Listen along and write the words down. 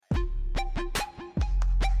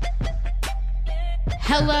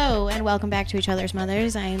Hello and welcome back to Each Other's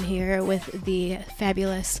Mothers. I am here with the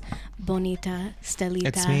fabulous Bonita Stelita.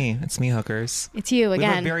 It's me, hookers. It's you again. We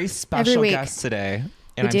have a very special guest today,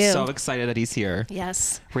 and I'm so excited that he's here.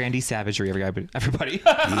 Yes. Randy Savagery, everybody.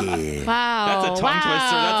 Yeah. Wow. That's a tongue twister.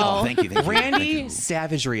 That's all. Thank you. Randy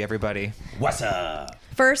Savagery, everybody. What's up?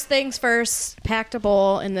 First things first, packed a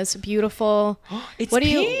bowl in this beautiful. It's what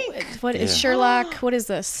pink. What is Sherlock? What is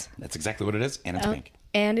this? That's exactly what it is, and it's pink.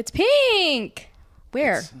 And it's pink.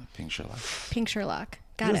 Where? It's pink Sherlock. Pink Sherlock.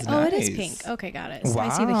 Got it. is Oh, it is nice. pink. Okay, got it. So Wow. I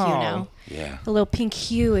see the hue now. Yeah. The little pink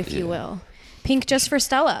hue, if you will. Pink just for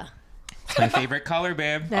Stella. It's my favorite color,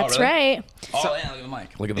 babe. That's really? right. Oh, yeah, look at the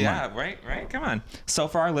mic. Look at the Yeah, mic. right. Come on. So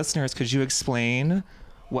for our listeners, could you explain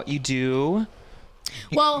what you do?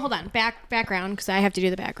 Well, hold on. Background, because I have to do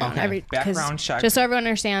the background. Okay. 'Cause Background check. Just so everyone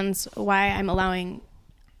understands why I'm allowing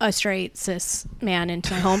a straight cis man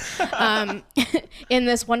into my home. In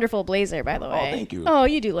this wonderful blazer, by the way. thank you. Oh,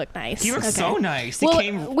 you do look nice. You look so nice. He Well,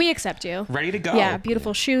 came we accept you. ready to go. Yeah,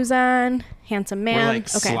 beautiful shoes on, handsome man. We're like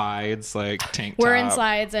slides, like tank top. We're in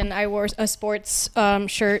slides, and I wore a sports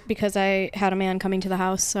shirt because I had a man coming to the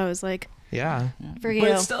house. So I was like, Yeah. for you.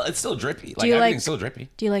 But it's still drippy. Like you everything's like- still drippy.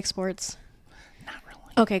 Do you like sports? Not really.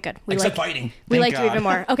 Okay, good. We Except like fighting. we Thank like you God. even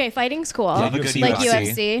more. Okay, fighting's cool. Love a good Like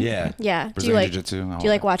UFC. UFC. Yeah. Yeah. Do you Brazilian like Jiu-Jitsu, all Do you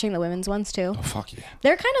like that. watching the women's ones too? Oh, fuck yeah.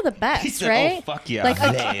 They're kind of the best, He said, right? "Oh, fuck yeah." Like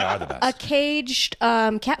They are the best. a caged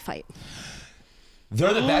cat fight.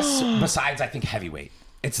 They're the best besides, I think, heavyweight.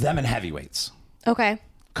 It's them and heavyweights. Okay.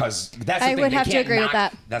 Because that's the I thing. would they have to can't agree with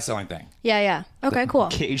knock- that. That's the only thing. Yeah. Okay, cool.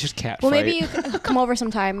 Caged cat Well, fight. maybe you could come over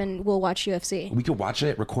sometime and we'll watch UFC. We could watch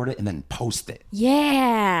it, record it, and then post it.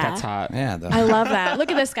 Yeah. That's hot. Yeah. I love that. Look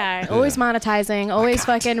at this guy. Always monetizing. Always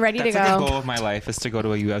fucking ready That's to like go. a goal of my life is to go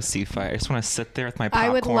to a UFC fight. I just want to sit there with my I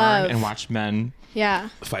would popcorn love- and watch men Yeah.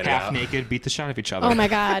 Fight it half out. naked beat the shit out of each other. Oh my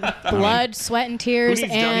God. Blood, sweat, and tears, Who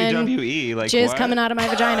needs and WWE? Like jizz what? coming out of my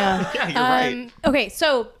vagina. Yeah, you're right. Okay,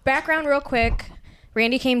 so background real quick.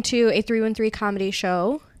 Randy came to a 313 comedy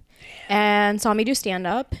show and saw me do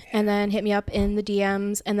stand-up and then hit me up in the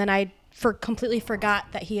DMs, and then I completely forgot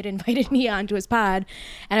that he had invited me onto his pod,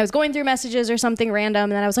 and I was going through messages or something random,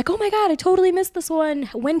 and then I was like, oh my God, I totally missed this one.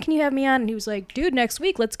 When can you have me on? And he was like, dude, next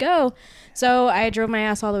week, let's go. So I drove my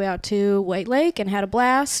ass all the way out to White Lake and had a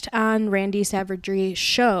blast on Randy Savagery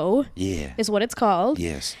show. Yeah. Is what it's called.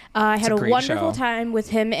 Yes. I had a a great wonderful show. time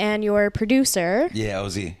with him and your producer. Yeah,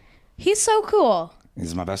 OZ. He's so cool.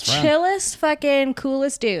 He's my best friend. Chillest, fucking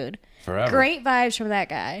coolest dude. Forever. Great vibes from that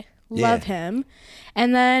guy. Love Yeah. him.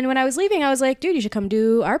 And then when I was leaving, I was like, dude, you should come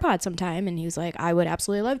do our pod sometime. And he was like, I would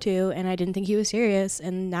absolutely love to. And I didn't think he was serious.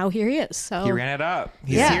 And now here he is. So He ran it up.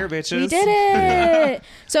 He's yeah, here, bitches. He did it.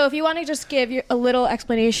 So if you want to just give a little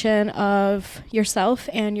explanation of yourself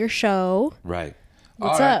and your show. Right.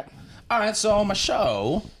 What's All right. up? All right. So my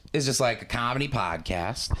show is just like a comedy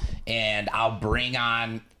podcast, and I'll bring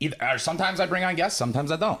on or sometimes I bring on guests,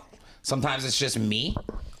 sometimes I don't. Sometimes it's just me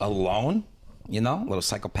alone, a little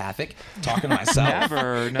psychopathic, talking to myself.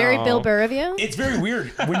 Never. No. Very Bill Burr of you. It's very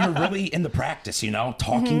weird when you're really in the practice,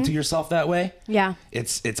 talking to yourself that way. Yeah.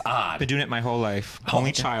 It's odd. Been doing it my whole life.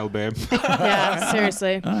 Only child, babe. Yeah,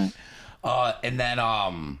 seriously. And then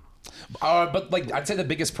but like I'd say the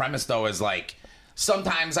biggest premise though is like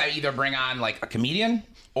sometimes I either bring on like a comedian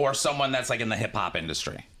or someone that's like in the hip hop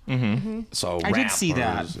industry. Mm-hmm. So I did see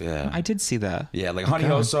that. rappers, Yeah. I did see that. Yeah, like Honey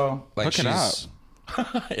Hoso. Like Hook it she's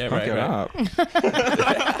yeah, Look right, it right. up.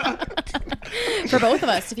 For both of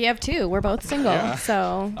us, if you have two, we're both single.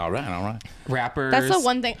 So All right. Rappers. that's the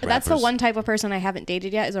one thing. That's the Rappers. one type of person I haven't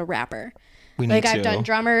dated yet is a rapper. We need Like to. I've done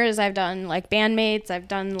drummers, I've done like bandmates, I've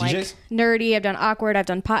done like DJs? nerdy, I've done awkward, I've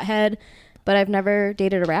done pothead, but I've never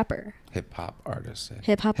dated a rapper. Hip hop artist.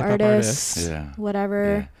 Hip hop Hip-hop artists, artists. Yeah.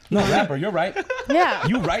 whatever. No, rapper, you're right. Yeah,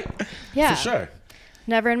 You right. yeah, For sure.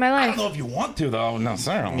 never in my I life. don't know if you want to though,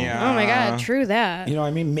 necessarily. Yeah. Oh my god, true that. You know what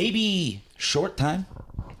I mean? Maybe short time.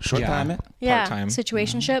 Short Yeah. time it. Yeah, part-time.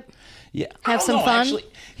 situationship. Yeah, Have I don't some know, fun. Actually,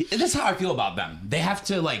 this is how I feel about them. They have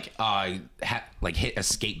to like hit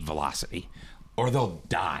escape velocity, or they'll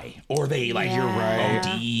die, or they like You're right.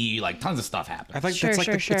 OD, like tons of stuff happens. I think Sure, that's like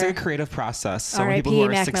sure, it's sure. like a creative process. So when R.I.P. people who are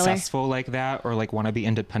Mac Miller. successful like that or like want to be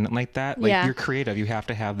independent like that, like Yeah. you're creative. You have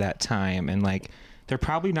to have that time, and like they're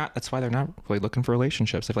probably not. That's why they're not really looking for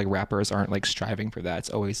relationships. If like rappers aren't like striving for that, it's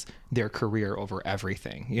always their career over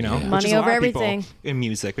everything. Which Money is a lot over of people everything. in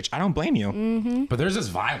music. Which I don't blame you. But theirs is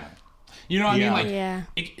violent. You know what I Yeah. mean? Like,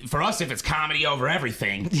 Yeah. for us, if it's comedy over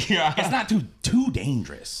everything, Yeah. it's not too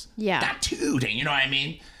dangerous. Yeah. Not too dangerous. You know what I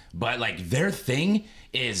mean? But like their thing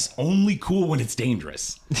is only cool when it's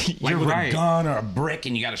dangerous. Like You're with right. a gun or a brick,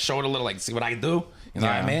 and you got to show it a little. Like, see what I do? You know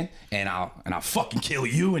what I mean? And I'll fucking kill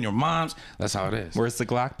you and your moms. That's how it is. Where's the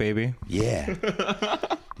Glock, baby? Yeah.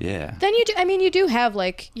 Yeah. Then you do, I mean, you do have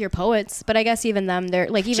like your poets, but I guess even them, they're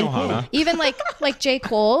like even like J.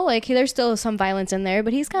 Cole, like there's still some violence in there,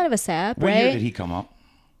 but he's kind of a sap, What right? year did he come up?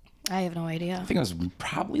 I have no idea. I think it was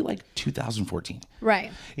probably like 2014.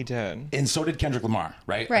 Right. He did. And so did Kendrick Lamar,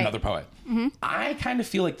 right? Another poet. Mm-hmm. I kind of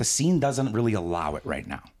feel like the scene doesn't really allow it right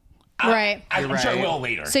now. Right. I'm sure it will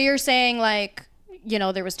later. So you're saying like, you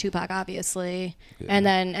know, there was Tupac obviously, and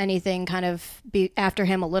then anything kind of be after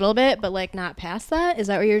him a little bit, but like not past that? Is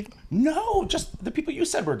that what you're... No, just the people you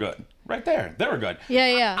said were good. Right there. They were good.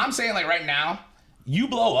 Yeah. I'm saying like right now, you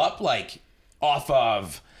blow up like off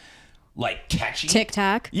of like catchy.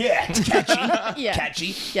 TikTok. Yeah, catchy. Yeah.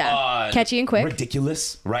 Catchy. Yeah. Catchy and quick.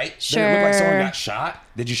 Ridiculous, right? Sure. Did it look like someone got shot?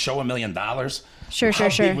 Did you show $1 million? Sure. How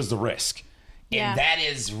big was the risk? Yeah. And that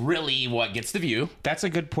is really what gets the view. That's a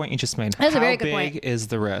good point you just made. That's a very How good point. big is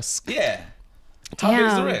the risk? Yeah. How big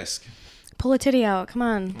is the Damn. risk? Pull a titty out. Come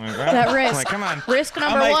on. Right. That risk. Like, come on. Risk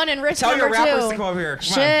number I'm like, one and risk tell number your rappers two. to come over here. Come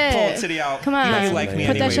Shit. on, pull a titty out. Come on. You like me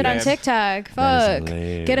Put anyway, that shit on babe. TikTok. That is Fuck.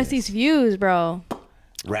 hilarious. Get us these views, bro.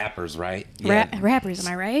 Rappers, right? Rappers,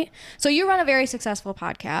 am I right? So you run a very successful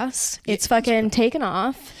podcast. It's fucking taken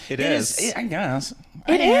off. It is. I guess.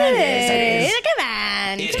 It is. Come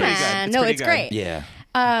on. It's Come pretty good. on. It's No, pretty it's good. great. Yeah.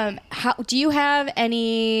 How do you have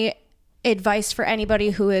any advice for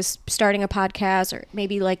anybody who is starting a podcast or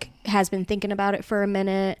maybe like has been thinking about it for a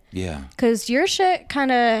minute? Yeah. Because your shit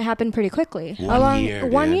kind of happened pretty quickly. One year,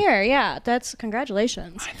 One dude. year, yeah. That's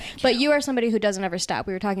congratulations. But you are somebody who doesn't ever stop.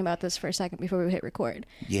 We were talking about this for a second before we hit record.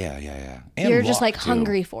 Yeah. And You're just luck, like too.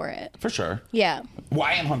 hungry for it. For sure. Yeah, Well,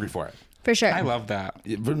 I am hungry for it. for sure. I love that.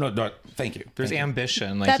 No, thank you. There's Thank you.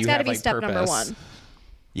 ambition. Like That's you got to have be like step purpose. number one.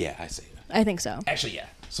 Yeah, I see that. I think so. Actually, yeah.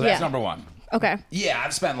 So that's Yeah. number one. Okay. Yeah,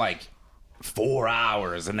 I've spent like 4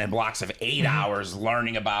 hours and then blocks of 8 hours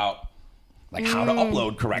learning about like how to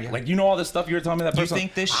upload correctly. Like, you know all this stuff you were telling me that You first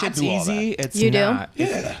think this I shit's do all that. easy? It's You do? not.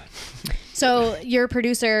 Yeah. So your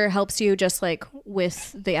producer helps you just like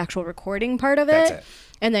with the actual recording part of That's it, it.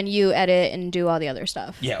 and then you edit and do all the other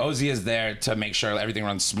stuff. Yeah, Ozzy is there to make sure everything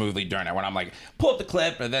runs smoothly during it. When I'm like, pull up the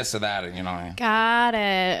clip or this or that, and you know. Got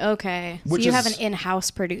it. Okay. So Which you have is- an in-house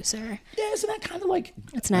producer. Yeah, isn't that kind of like?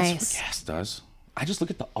 It's That's nice. what Cass does. I just look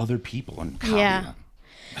at the other people and copy Yeah. them.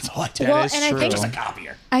 That's all I do. Well, is and I true. think Just a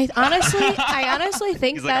copier. I honestly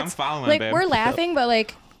think He's like, I'm that's following, like babe. we're laughing, but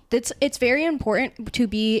like it's very important to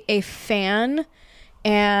be a fan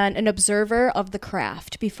and an observer of the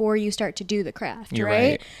craft before you start to do the craft, You're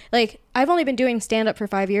right? right. Like I've only been doing stand up for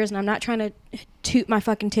 5 years, and I'm not trying to toot my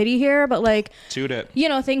fucking titty here, but like Toot it. you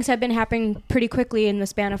know, things have been happening pretty quickly in the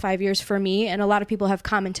span of 5 years for me, and a lot of people have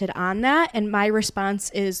commented on that, and my response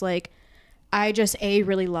is like, I just A,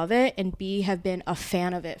 really love it, and B, have been a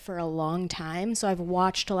fan of it for a long time. So I've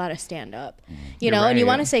watched a lot of stand up, you know, and you right.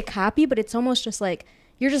 want to say copy, but it's almost just like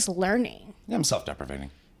you're just learning. Yeah, I'm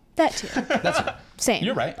self-deprecating. That too. That's it. Same.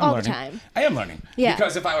 You're right. I'm all learning. the time. I am learning. Yeah.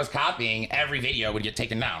 Because if I was copying, every video would get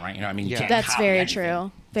taken down, right? You know what I mean? You Yeah. can't That's copy very anything.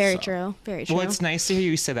 true. Very So- true. Very true. Well, it's nice to hear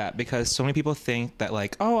you say that because so many people think that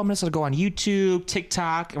like, oh, I'm just gonna go on YouTube,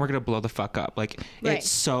 TikTok, and we're gonna blow the fuck up. Like, Right. it's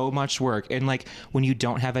so much work, and like when you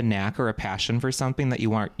don't have a knack or a passion for something that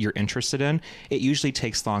you're interested in, it usually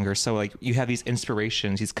takes longer. So like you have these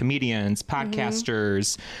inspirations, these comedians,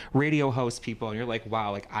 podcasters, radio host people, and you're like,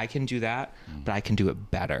 wow, like I can do that, but I can do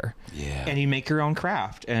it better. Yeah. And you make your own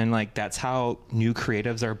craft, and like that's how new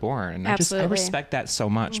creatives are born. And I Absolutely. respect that so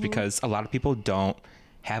much because a lot of people don't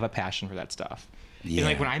have a passion for that stuff. Yeah. And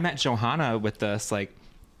like when I met Johanna with this, like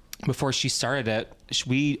before she started it,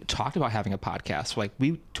 we talked about having a podcast. Like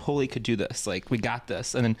we totally could do this. Like we got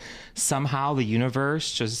this. And then somehow the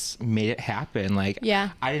universe just made it happen. Like Yeah.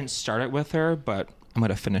 I didn't start it with her, but I'm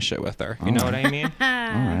gonna finish it with her. You know what I mean? All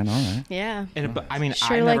right. yeah. And but I mean,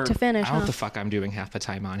 Sure I like never, to finish, I don't know huh? what the fuck I'm doing half the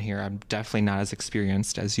time on here. I'm definitely not as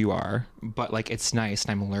experienced as you are, but like it's nice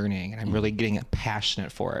and I'm learning and I'm really getting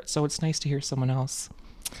passionate for it. So it's nice to hear someone else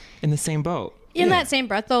in the same boat. In that same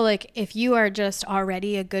breath, though, like if you are just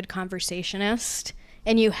already a good conversationist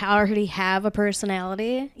and you already have a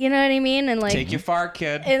personality, you know what I mean? And like, Take you far,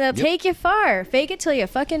 kid. and they'll take you far. Fake it till you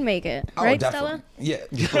fucking make it. Oh, right, definitely. Stella?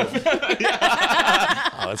 Yeah.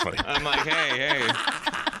 Oh, that's funny. I'm like, hey.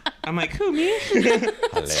 I'm like, who, me?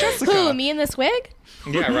 Who, me in this wig?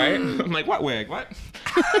 Yeah, right? I'm like, what wig? What?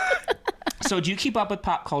 So do you keep up with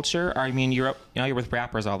pop culture? Or, I mean, you're with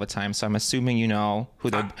rappers all the time, so I'm assuming you know who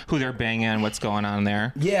they're banging, what's going on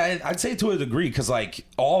there. Yeah, I'd say to a degree because like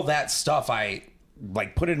all that stuff I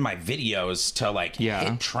like put it in my videos to like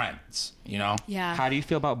hit trends, you know? Yeah. How do you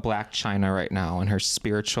feel about Black China right now and her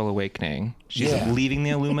spiritual awakening? She's leaving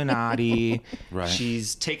the Illuminati. Right.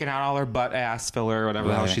 She's taking out all her butt ass filler, whatever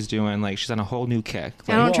the hell she's doing. Like, she's on a whole new kick.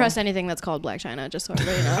 I don't trust anything that's called Black China, just so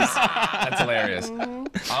everybody knows. That's hilarious.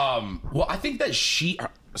 Well, I think that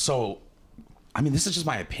I mean, this is just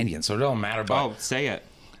my opinion, so it don't matter. But say it.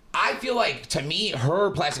 I feel like, to me, her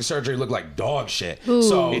plastic surgery looked like dog shit. Ooh.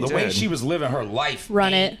 So It the way did. she was living her life.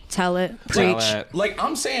 Run it, tell it, Tell preach. it. Like,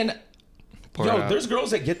 I'm saying, Pour it out. there's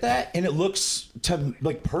girls that get that and it looks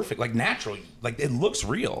like perfect, like natural. Like, it looks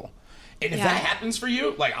real. And if Yeah. that happens for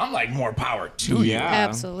you, like, I'm like, more power to you. Yeah.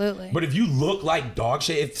 Absolutely. But if you look like dog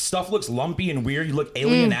shit, if stuff looks lumpy and weird, you look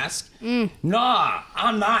alien-esque, nah,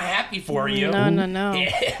 I'm not happy for you. No.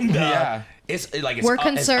 And, it's We're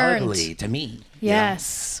concerned. It's ugly to me.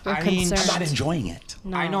 Yes, we're I mean, concerned. I'm not enjoying it.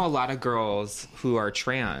 No. I know a lot of girls who are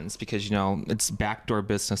trans because, you know, it's backdoor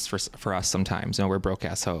business for us sometimes. You know, we're broke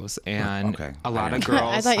ass hoes. And Okay. a lot of girls.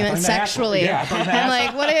 I thought you meant sexually. Yeah, I thought you meant I'm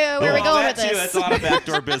like, where are we going with this? That's a lot of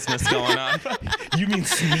backdoor business going on. You mean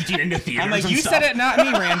sneaking into theaters? I'm like, and you stuff? said it, not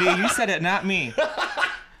me, Randy. You said it, not me.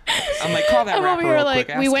 I'm like, call that I'm rapper over here real like,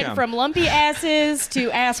 quick. we Ask went him. from lumpy asses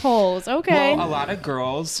to assholes. Okay. Well, a lot of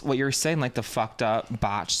girls, what you're saying, like the fucked up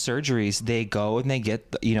botched surgeries, they go and they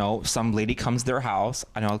get, you know, some lady comes to their house.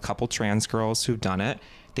 I know a couple trans girls who've done it.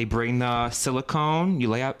 They bring the silicone, you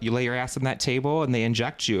lay your ass on that table and they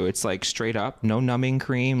inject you. It's like straight up, no numbing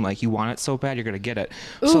cream. Like you want it so bad, you're going to get it.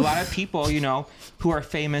 So a lot of people, you know, who are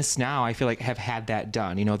famous now, I feel like have had that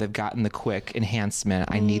done. You know, they've gotten the quick enhancement.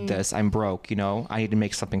 I need this. I'm broke. You know, I need to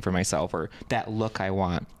make something for myself, or that look I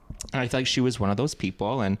want. And I feel like she was one of those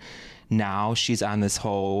people. And now she's on this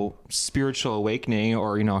whole spiritual awakening,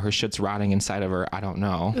 or, you know, her shit's rotting inside of her. I don't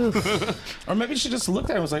know. Or maybe she just looked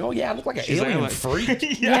at it and was like, oh, yeah, I look like an She's alien like-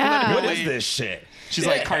 freak. Yeah. What is this shit? She's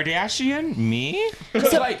like, Kardashian? Me?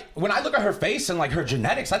 Because, like, when I look at her face and, like, her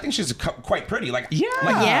genetics, I think she's quite pretty. Like, Yeah.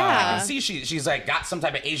 like, Yeah. I can see she's, like, got some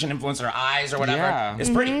type of Asian influence in her eyes or whatever. Yeah. It's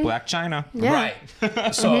pretty. Black China. Yeah.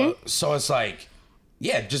 Right. So it's like,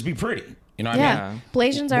 yeah, just be pretty. You know what I Yeah. mean?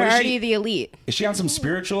 Blasians are What is already she- the elite. Is she on some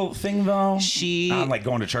spiritual thing, though? She- On, like,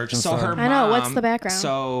 going to church and So stuff? her mom, I know, what's the background?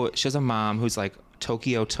 So she has a mom who's like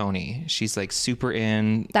Tokyo Tony. She's like super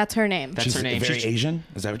in. That's her name. That's She's her name. very Asian?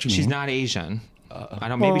 Is that what you mean? She's not Asian. I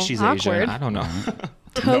don't. Maybe Well, she's awkward. Asian. I don't know.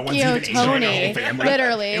 Tokyo even Asian in the Tony. whole family.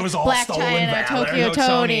 Literally. It was all Black stolen China, valor. Tokyo No, Tony.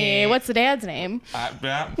 Tony. What's the dad's name?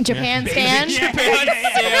 Yeah. Japan Stan?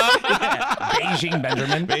 Beijing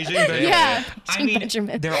Benjamin. Yeah. I mean,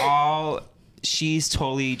 Benjamin. they're all. She's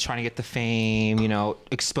totally trying to get the fame, you know,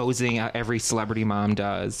 exposing every celebrity mom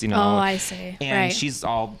does, you know. Oh, I see. And Right. she's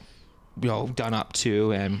all, you know, done up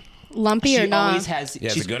too, and Lumpy or she not? always has. Yeah,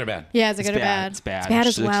 is she's it good or bad? Yeah, is it It's good or bad. bad? It's bad. It's bad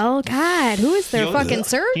as She's- well. God, who is their You'll- fucking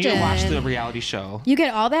surgeon? You need to watch the reality show. You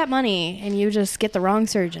get all that money and you just get the wrong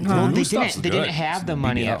surgeon, huh? New They stuff's didn't. They didn't good. have the It's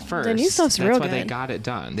money BBL. at first. The new stuff's That's real why they good. got it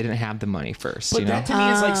done. They didn't have the money first. But you know. that to me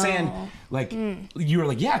is like Oh. saying, like, you were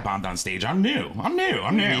like, yeah, I bombed on stage. I'm new.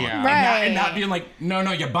 Yeah. And not being like, no,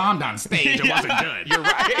 you bombed on stage. It wasn't good. You're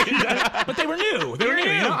right. But they were new. They were new.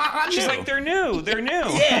 You know, I'm She's new. like, they're new. They're new.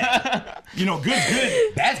 yeah. You know, good's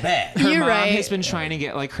good. That's bad. Her You're mom right. has been trying to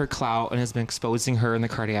get like her clout and has been exposing her and the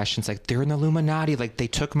Kardashians. Like, they're in the Illuminati. Like, they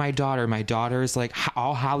took my daughter. My daughter's like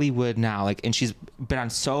all Hollywood now. Like, and she's been on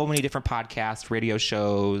so many different podcasts, radio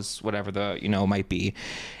shows, whatever the, you know, might be.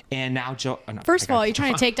 And now First of all, you're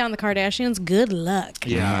trying to take down the Kardashians. Good luck.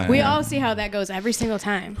 Yeah. We all see how that goes every single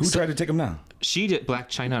time. Who tried to take him down? She did. Black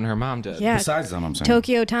China and her mom did. Yeah. Besides them, I'm saying.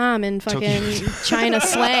 Tokyo Tom and fucking China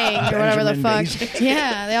slang or whatever the fuck. Benjamin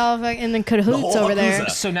Yeah, they all fucking in the cahoots whole over there. Yakuza.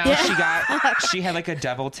 So now she had like a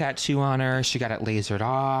devil tattoo on her. She got it lasered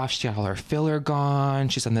off. She got all her filler gone.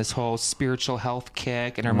 She's on this whole spiritual health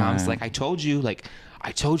kick. And her mom's like, I told you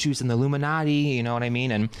it's in the Illuminati, you know what I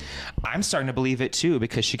mean? And I'm starting to believe it too,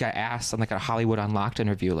 because she got asked on like a Hollywood Unlocked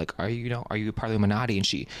interview, like, are you part of the Illuminati? And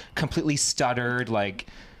she completely stuttered, like,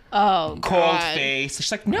 Oh, cold God. face.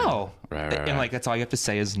 She's like, no. Right. And like, that's all you have to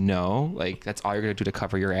say is no. Like, that's all you're going to do to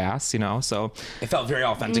cover your ass, you know? So It felt very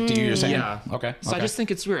authentic to you, you're saying? yeah. Okay. So I just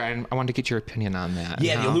think it's weird. I wanted to get your opinion on that.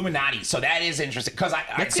 Yeah, you the know? Illuminati. So that is interesting. Because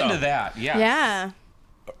Let's get into that. Yeah. Yeah.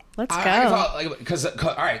 Let's go. I thought, like, because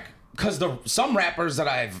all right, because some rappers that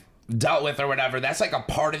I've dealt with or whatever, that's like a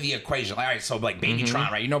part of the equation. Like, all right, so like Baby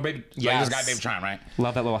Tron, right? You know, like Yes. this guy Baby Tron, right?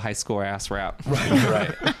 Love that little high school ass rap.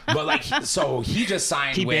 Right. But like, so he just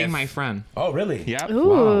signed He with banged my friend. Oh, really? Yep. Ooh,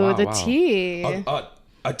 Wow, the wow. tea.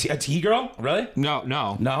 A tea girl? Really? No,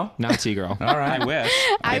 not T-girl. All right. I wish.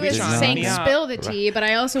 I Maybe was Sean. saying Yeah. spill the tea, but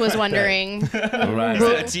I also was wondering Right. Is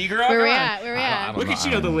it a T-girl? where we're Come on. at. Where we're I at. don't Look know. at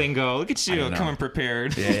you, the lingo. Look at you, don't know. coming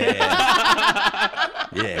prepared.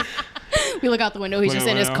 Yeah. We look out the window. He's Look just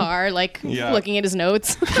out in his window. car, like Yeah. looking at his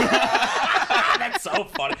notes. That's so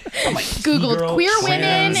funny. I'm like, Googled tea girl, queer women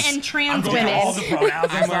trans. and trans I'm going women. all the pronouns.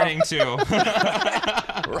 I'm learning too.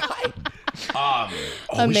 Right. We should talk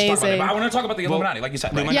about Amazing. that. But I want to talk about the Illuminati, like you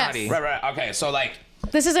said. Right? Illuminati. Yes. Right. Okay. So like,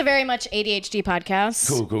 This is a very much ADHD podcast.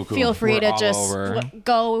 Cool. Feel free We're to all just over.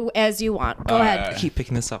 go as you want. Go ahead. Keep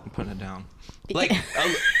picking this up and putting it down. like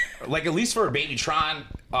at least for Babytron,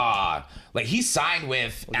 like he signed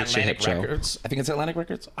with at your hip Atlantic show. Records. I think it's Atlantic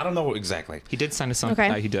Records. I don't know exactly. He did sign to something.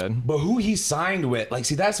 Okay. That he did. But who he signed with, like,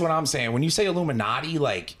 see, that's what I'm saying. When you say Illuminati,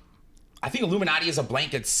 like, I think Illuminati is a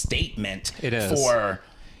blanket statement It is. for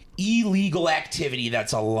illegal activity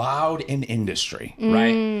that's allowed in industry,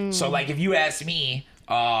 right? So, like, if you ask me,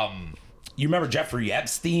 you remember Jeffrey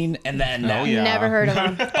Epstein, and then Oh, yeah. Never heard of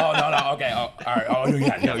him. oh no, okay, all right, oh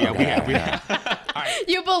yeah, we have.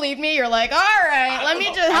 You believe me? You're like, all right. Let me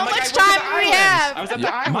just. How I'm like, much I went to time the do we islands. have? I was at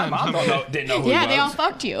the My island. mom didn't know who Yeah, he they all was.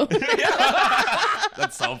 fucked you.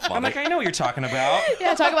 That's so funny. I'm like, I know what you're talking about.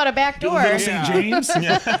 Yeah, talk about a back door. Little St. Yeah. James.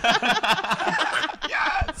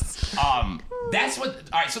 Yes. That's what.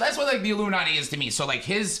 All right. So that's what like the Illuminati is to me. So like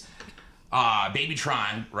his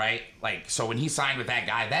Babytron, right? Like so when he signed with that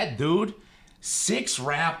guy, that dude, six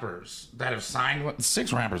rappers that have signed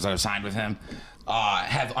with him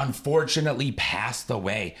have unfortunately passed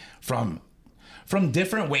away from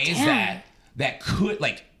different ways Damn. that could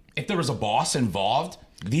like if there was a boss involved.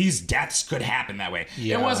 These deaths could happen that way.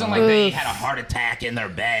 Yeah. It wasn't like they had a heart attack in their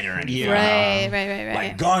bed or anything. Yeah. Right.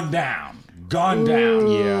 Like gunned down.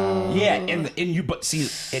 Yeah. Yeah, and you but see,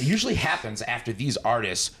 it usually happens after these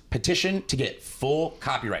artists petition to get full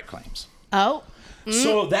copyright claims. Oh.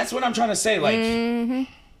 So that's what I'm trying to say. Like,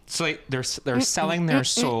 So like they're selling their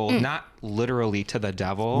soul not literally to the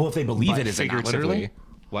devil. Well, if they believe but it, is it not figuratively. literally?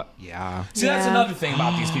 What? Yeah. see, that's Yeah. another thing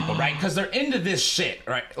about these people, right? Because they're into this shit,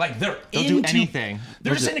 right? Like they'll do anything.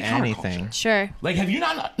 They're They'll just do into anything. counterculture. Sure. Like, have you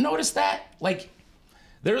not noticed that? Like,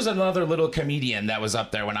 there's another little comedian that was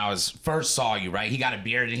up there when I first saw you, right? He got a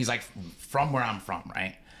beard and he's like, from where I'm from,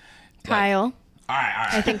 right? Kyle. All right.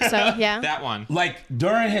 I think so. Yeah. That one. Like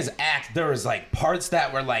during his act, there was like parts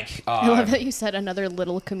that were like. I love that you said another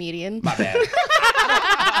little comedian. My bad.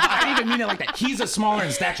 I didn't even mean it like that. He's a smaller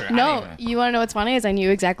in stature. No, you want to know what's funny is I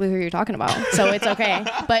knew exactly who you're talking about, so it's okay.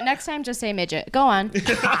 But next time, just say midget. Go on.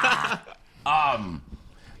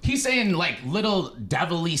 He's saying like little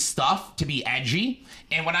devilly stuff to be edgy.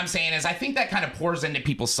 And what I'm saying is I think that kind of pours into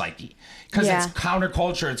people's psyche. Because Yeah. it's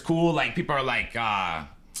counterculture. It's cool. Like people are like,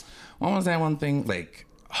 what was that one thing? Like,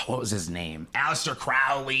 what was his name? Aleister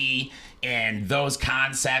Crowley and those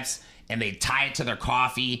concepts. And they tie it to their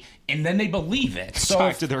coffee. And then they believe it. So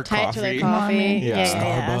Tied to their Tie it coffee. to their coffee. Yeah.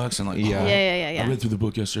 Starbucks and like, Yeah. Yeah. I read through the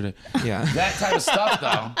book yesterday. Yeah. That type of stuff,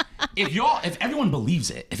 though. If everyone believes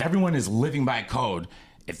it, if everyone is living by code,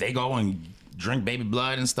 if they go and drink baby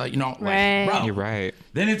blood and stuff, you know, like, Right. bro, You're right.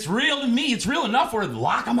 then it's real to me. It's real enough where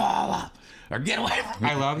lock them all up or get away from me.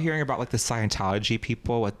 I love hearing about like the Scientology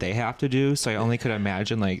people, what they have to do. So I only could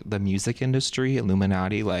imagine like the music industry,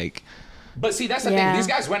 Illuminati, like. But see, that's the Yeah. thing. These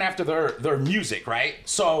guys went after their music, right?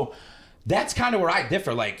 So that's kind of where I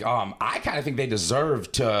differ. Like, I kind of think they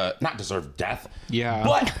not deserve death. Yeah.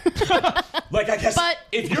 But like, I guess But-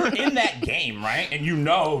 if you're in that game, right, and you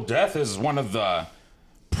know death is one of the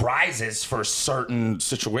prizes for certain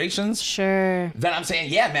situations, Sure. then I'm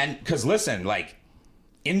saying, yeah, man, because listen, like,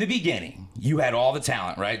 in the beginning, you had all the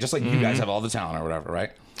talent, right? Just like you guys have all the talent or whatever,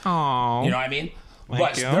 right? Oh. You know what I mean? Thank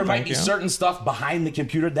But you, there might thank be you. certain stuff behind the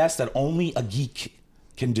computer desk that only a geek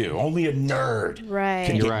can do. Only a nerd Right.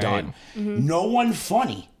 can You're get right. done. No one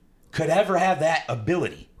funny could ever have that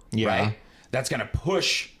ability, Yeah. right? That's going to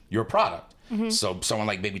push your product. So someone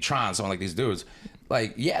like Babytron, someone like these dudes,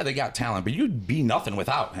 like, yeah, they got talent, but you'd be nothing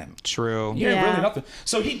without him. True. You're Yeah. really nothing.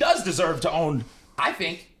 So he does deserve to own, I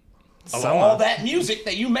think, Some all of- that music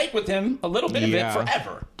that you make with him, a little bit Yeah. of it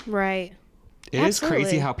forever. Right. It is Absolutely.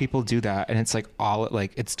 crazy how people do that, and it's like all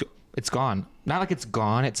like it's gone. Not like it's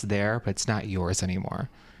gone, it's there, but it's not yours anymore.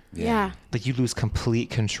 Yeah. Like you lose complete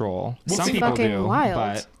control. Well, Some see- people Fucking do, wild.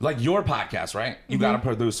 but Like your podcast, right? You got a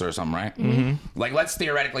producer or something, right? Mm-hmm. Like, let's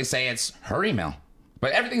theoretically say it's her email,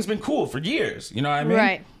 but everything's been cool for years. You know what I mean?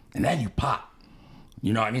 Right. And then you pop.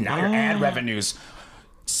 You know what I mean? Now your ad revenue's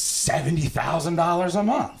 $70,000 a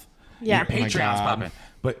month. Yeah. Your Oh my Patreon's God. popping.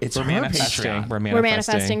 But it's We're her manifesting. Patreon. We're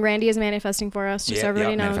manifesting. Randy is manifesting for us, just so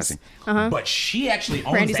everybody knows. Manifesting. But she actually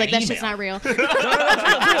owns Randy's that like, that email. shit's not real.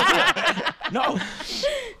 No.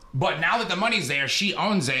 But now that the money's there, she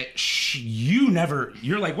owns it.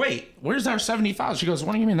 You're like, wait, where's our 70,000? She goes,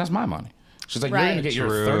 what do you mean? That's my money. She's like, Right. you're going to get your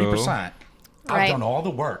True. 30%. I've Right. done all the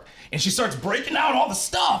work. And she starts breaking out all the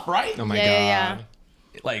stuff, right? Oh my Yeah, god.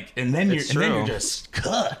 Like, and then It's you're true. just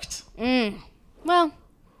cooked. Well,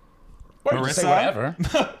 Or you just say Marissa? whatever.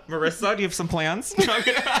 Marissa, do you have some plans? I don't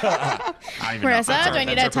even know. Marissa, do I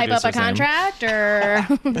need to That's our type up a producer's name. contract or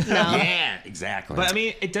no? Yeah, exactly. But I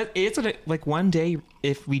mean, it's like one day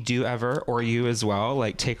if we do ever, or you as well,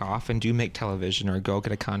 like take off and do make television or go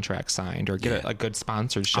get a contract signed or get a good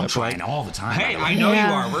sponsorship. I'm trying like, all the time. hey, by the I way. know Yeah.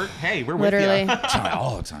 you are. We're Literally, with you. I'm trying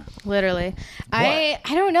all the time. literally. I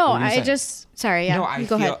don't know. What were you I saying? just sorry. Yeah, No, you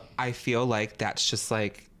go ahead. I feel like that's just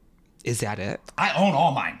like, is that it? I own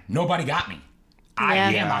all mine. Nobody got me. I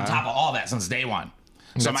Yeah. am on top of all that since day one.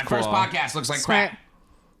 So That's my first cool. podcast looks like Smart.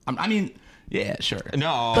 crap. I mean, yeah, sure.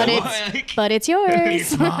 No, But it's yours.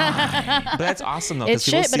 It's mine. But that's awesome though. It's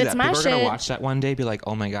 'cause people shit, see but it's that. my People are gonna shit. watch that one day, be like,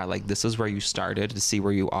 "Oh my god, like this is where you started to see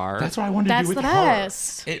where you are." That's what I wanted That's to do with the her.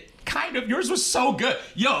 best. It kind of, yours was so good.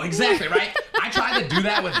 Yo, exactly, right? I tried to do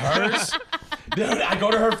that with hers. Dude, I go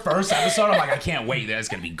to her first episode, I'm like, I can't wait. It's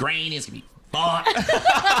going to be grainy. It's going to be fuck.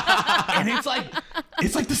 And it's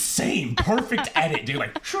like the same perfect edit, dude.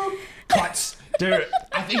 Like, cuts. Dude,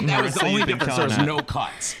 I think that was the Marissa, only you've been difference. There was killing no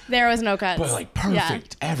cuts. There was no cuts. But like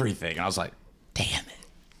perfect everything. And I was like, damn it.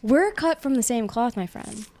 We're cut from the same cloth, my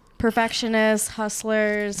friend. Perfectionists,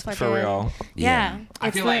 hustlers, fucking, For real. Yeah. I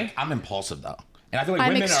it's feel like- like I'm impulsive though. And I feel like I'm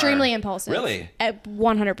women extremely are, impulsive. Really? At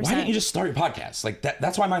 100%. Why didn't you just start your podcast? Like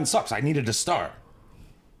that's why mine sucks. I needed to start.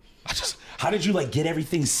 How did you like get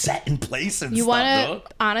everything set in place and You stuff? want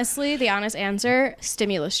to, honestly, the honest answer,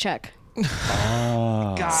 stimulus check.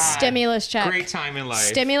 God. Stimulus check. Great time in life.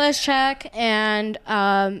 Stimulus check. And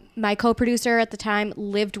my co-producer at the time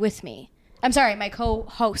lived with me. I'm sorry, my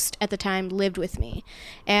co-host at the time lived with me.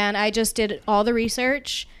 And I just did all the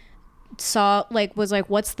research, was like,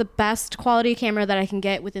 what's the best quality camera that I can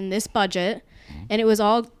get within this budget? And it was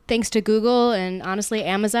all thanks to Google and honestly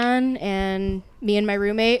Amazon, and me and my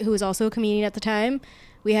roommate, who was also a comedian at the time.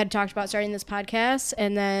 We had talked about starting this podcast,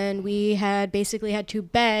 and then we had basically had to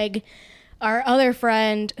beg our other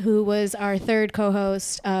friend, who was our third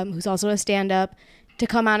co-host, who's also a stand-up, to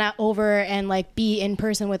come on over and like be in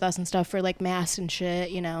person with us and stuff for like masks and shit,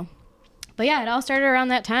 you know. But yeah, it all started around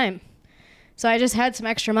that time. So I just had some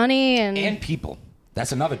extra money And people.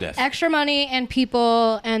 That's another diff. extra money and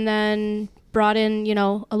people, and then brought in, you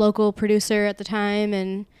know, a local producer at the time,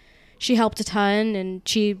 and she helped a ton, and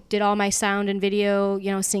she did all my sound and video,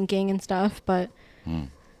 you know, syncing and stuff. But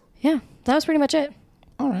yeah, that was pretty much it.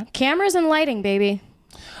 All right. Cameras and lighting, baby.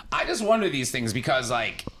 I just wonder these things because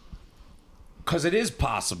it is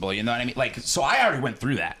possible, you know what I mean? Like, so I already went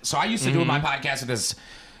through that. So I used to do my podcast with this.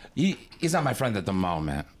 He's not my friend at the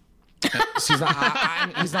moment. He's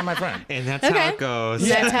not my friend. And that's how Okay. it goes.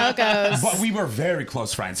 That's how it goes. But we were very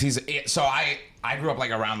close friends. So I grew up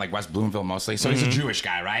like around like West Bloomfield mostly. So he's a Jewish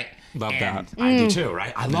guy, right? Love And that. I do too,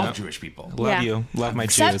 right? I love Jewish people. Love Yeah. you. Love my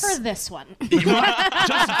Except Jews. for this one. Just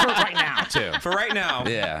for right now, too. For right now.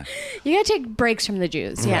 Yeah. You gotta take breaks from the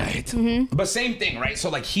Jews. Yeah. Right. But same thing, right? So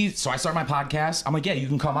like so I started my podcast. I'm like, yeah, you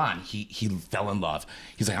can come on. He fell in love.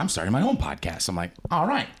 He's like, I'm starting my own podcast. I'm like, all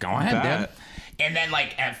right, go ahead, Bet. dude. And then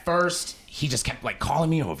like at first he just kept like calling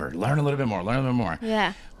me over, learn a little bit more.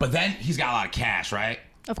 Yeah. But then he's got a lot of cash, right?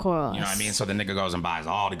 Of course. You know what I mean? So the nigga goes and buys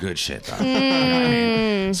all the good shit, though. You know what I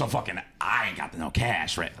mean? So fucking, I ain't got no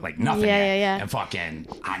cash, right? Like nothing Yeah, yet. yeah, yeah. And fucking,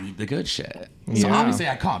 I need the good shit. So Yeah. obviously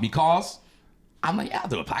I call. He calls. I'm like, yeah, I'll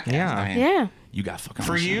do a podcast. Yeah. I mean, Yeah. You got fucking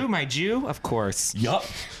For you, my Jew, of course. Yup.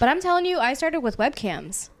 But I'm telling you, I started with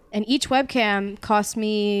webcams, and each webcam cost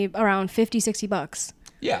me around $50-$60.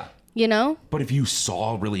 Yeah. You know? But if you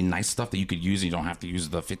saw really nice stuff that you could use, you don't have to use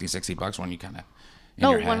the $50-$60 when you kind of.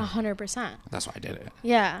 No, 100%. That's why I did it.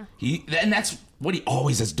 Yeah. And that's what he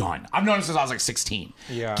always has done. I've known him since I was like 16.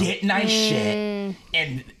 Yeah. Get nice shit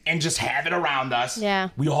and just have it around us. Yeah.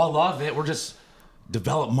 We all love it. We're just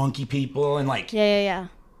develop monkey people and like. Yeah.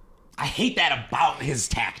 I hate that about his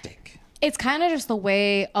tactic. It's kind of just the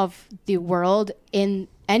way of the world in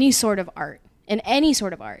any sort of art.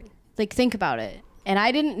 Like, think about it. And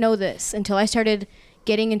I didn't know this until I started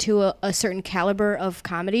getting into a certain caliber of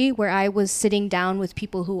comedy where I was sitting down with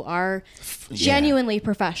people who are genuinely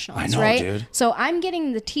professionals, I know, right? dude. So I'm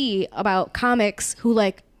getting the tea about comics who,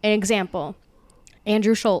 like, an example,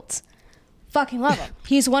 Andrew Schultz, Fucking love him.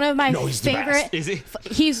 He's one of my he's the favorite. best. Is he?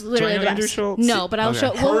 He's literally Do I the know Andrew best. Schultz? No, but I'll Okay.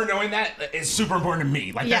 show. Her knowing that is super important to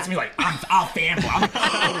me. Like that's me. Like I'll fanboy. I'm like,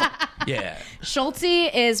 oh. Yeah. Schultz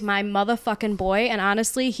is my motherfucking boy, and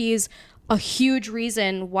honestly, he's a huge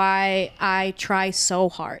reason why I try so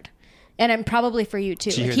hard. And I'm probably for you too.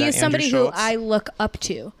 you hear He that, is somebody Andrew who Schultz? I look up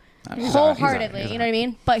to. He's Wholeheartedly, all right. you know what I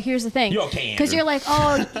mean? But here's the thing. You okay, Because Andrew? you're like,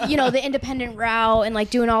 oh, you know, the independent route and like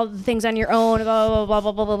doing all the things on your own, blah, blah, blah,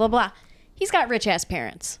 blah, blah, blah, blah, blah. He's got rich ass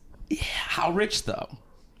parents. Yeah. How rich though?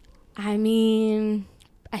 I mean,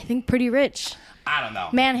 I think pretty rich. I don't know.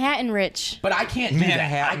 Manhattan rich. But I can't do that. I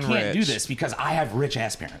Manhattan can't do rich. this because I have rich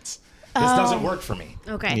ass parents. This doesn't work for me.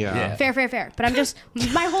 Okay. Yeah. Fair. But I'm just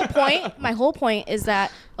my whole point is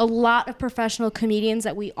that a lot of professional comedians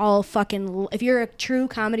that we all fucking if you're a true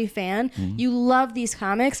comedy fan, you love these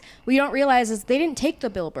comics. What you don't realize is they didn't take the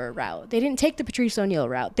Bill Burr route. They didn't take the Patrice O'Neal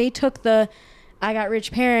route. They took the I got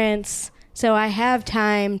rich parents, so I have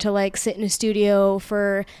time to like sit in a studio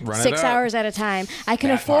for Run it 6 up. hours at a time. I can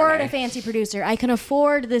That afford part, eh? a fancy producer. I can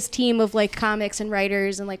afford this team of like comics and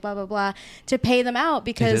writers and like blah blah blah to pay them out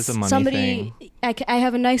because a money somebody thing. I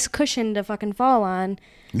have a nice cushion to fucking fall on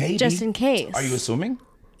Maybe. just in case. Are you assuming?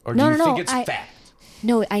 Or No, do you no, think no, it's I- fact?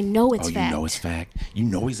 No, I know it's Oh, fact. you know it's fact. You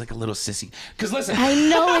know he's like a little sissy. Because listen, I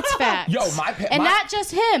know it's fact. Yo, and not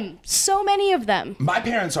just him. So many of them. my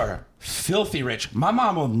parents are filthy rich. My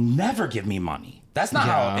mom will never give me money. That's not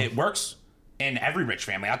how Yeah. it works in every rich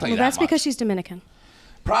family. I'll tell you Well, that that's much. because she's Dominican.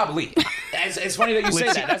 Probably. it's funny that you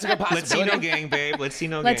say that. That's a good possibility. Latino gang, babe.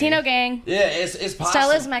 Latino gang. Latino gang. Yeah, it's possible.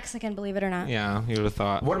 Stella's Mexican, believe it or not. Yeah, you would have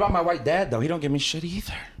thought. What about my white dad though? He don't give me shit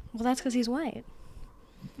either. Well, that's because he's white.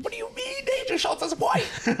 What do you mean, Andrew Schultz is white?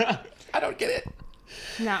 I don't get it.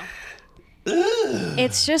 No.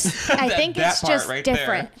 It's just, I think that it's part just right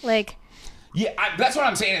different. Like, Yeah, that's what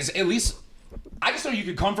I'm saying. Is at least I just know you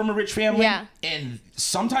could come from a rich family. Yeah. And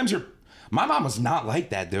sometimes my mom was not like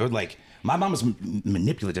that, dude. Like my mom was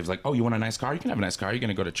manipulative. Like, oh, you want a nice car? You can have a nice car. You're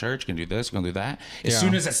gonna go to church. You can do this. You can do that. As Yeah.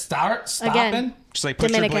 soon as it starts stopping, Again. Just like put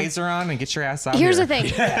Dominican. your blazer on and get your ass out here's here. the thing.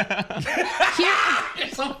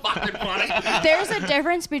 it's so fucking funny. There's a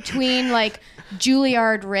difference between like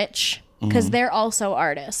Juilliard rich because they're also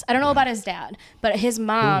artists. I don't know about his dad, but his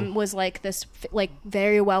mom was like this like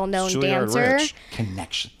very well-known Juilliard dancer. rich.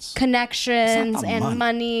 Connections. Connections It's not the and money.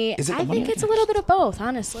 money. Is it the I money think or it's a little bit of both,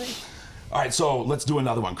 honestly. All right, so let's do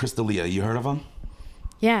another one. Chris D'Elia, you heard of him?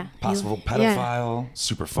 Yeah. Possible Yeah. pedophile,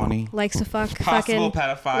 super funny. Likes to fuck Possible fucking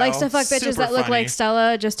pedophile, likes to fuck bitches super that look funny. like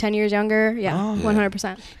Stella, just 10 years younger. Yeah,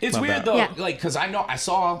 100%. It's Love weird that. though, Yeah. like because I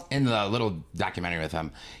saw in the little documentary with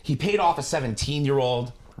him, he paid off a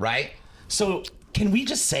 17-year-old, right? So can we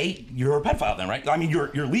just say you're a pedophile then, right? I mean,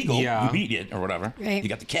 you're legal, Yeah. you beat it or whatever, Right. You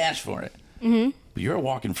got the cash for it, but you're a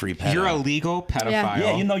walking free pedo. You're a legal pedophile.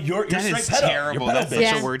 Yeah, you know you're That straight is pedo. terrible. You're pedo That's bitch.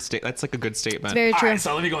 such Yeah. a word state. That's like a good statement. Very All true. right,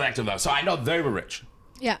 so let me go back to them though. So I know they were rich.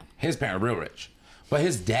 Yeah. His parents are real rich, but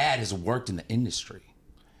his dad has worked in the industry,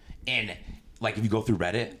 and like if you go through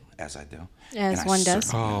Reddit, as I do, As and I one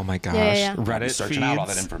does. Oh my gosh. Yeah. Reddit searching out all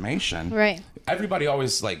that feeds. information. Right. Everybody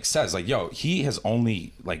always like says like, "Yo, he has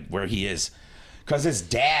only like where he is because his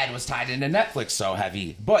dad was tied into Netflix so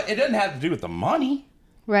heavy." But it doesn't have to do with the money.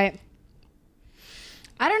 Right.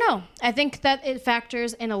 I don't know. I think that it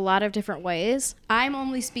factors in a lot of different ways. I'm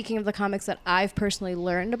only speaking of the comics that I've personally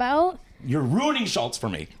learned about. You're ruining Schultz for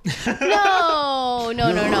me. No.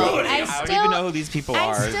 ruining I it. I don't even know who these people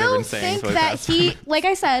are. I They've still been saying think for the that past- he, like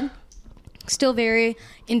I said, still very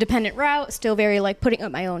independent route, still very like putting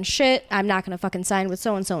up my own shit. I'm not gonna fucking sign with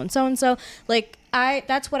so and so and so and so. Like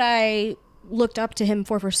that's what I looked up to him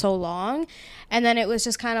for so long, and then it was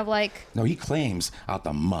just kind of like, No, he claims out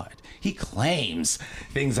the mud. He claims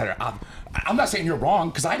things that are out. I'm not saying you're wrong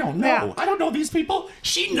because I don't know. Yeah. I don't know these people.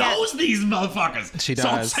 She knows these motherfuckers. She So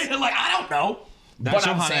I'm does. saying like I don't know. That's But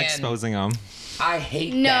I'm Johanna saying exposing them. I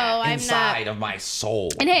hate No, that I'm inside not. of my soul.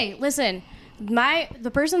 and hey, listen.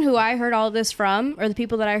 The person who I heard all this from, or the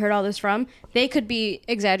people that I heard all this from, they could be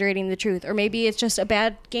exaggerating the truth, or maybe it's just a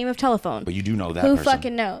bad game of telephone. But you do know that Who person,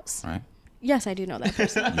 fucking knows? right? Yes, I do know that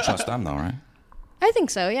person. You trust them though, right? I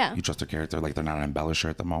think so. Yeah. You trust their character like they're not an embellisher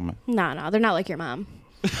at the moment. No, they're not like your mom.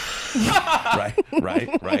 Right.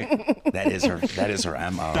 That is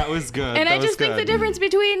her MO. That was good. And That I was just think the good. difference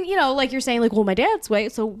between, like you're saying, like, well, my dad's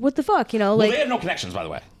white, so what the fuck, Well, like, they have no connections, by the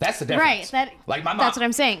way. That's the difference. right? Like my mom. That's what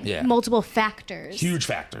I'm saying. Yeah. Multiple factors. Huge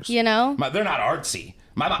factors. You know? They're not artsy.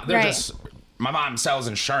 My mom. They're Right. just. My mom sells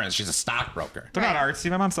insurance. She's a stockbroker. They're not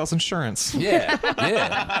artsy. My mom sells insurance. Yeah.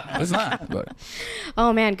 It's not. But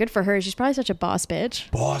Oh man, good for her. She's probably such a boss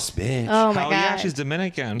bitch. boss bitch. Oh my Hell god. yeah, she's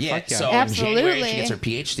Dominican. yeah. Fuck yeah. So Absolutely. in January she gets her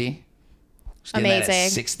PhD. She's getting that at Amazing.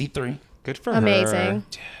 63. Good for her. Amazing.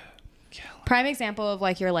 Prime example of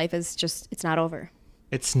like your life is just, it's not over.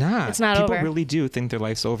 It's not. It's not People over. really do think their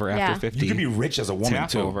life's over after 50. You can be rich as a woman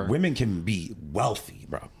half too. over. Women can be wealthy,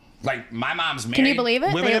 bro. Like my mom's married. Can you believe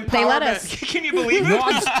it? Women They let empowerment. us. Can you believe No,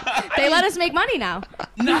 it? They let us make money now.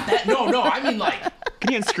 not that. No. I mean, like,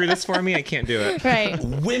 Can you unscrew this for me? I can't do it. Right.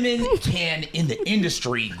 women can in the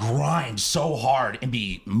industry grind so hard and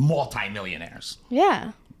be multimillionaires.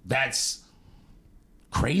 Yeah. That's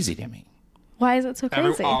crazy to me. Why is it so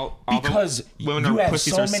crazy? All Because the women you are have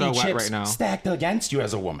pussies so are many so wet chips right now. stacked against you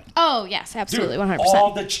as a woman. Oh, yes, absolutely. Dude, 100%.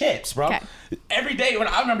 all the chips, bro. Okay. Every day when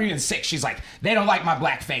I remember being sick, she's like, they don't like my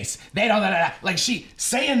black face. They don't, like she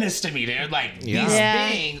saying this to me, dude. Like Yeah. these Yeah.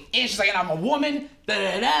 things. And she's like, and I'm a woman.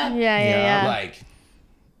 Yeah. Like,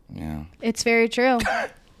 yeah. It's very true.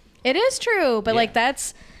 It is true, but like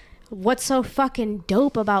that's what's so fucking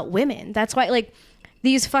dope about women. That's why like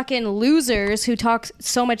these fucking losers who talk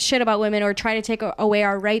so much shit about women or try to take away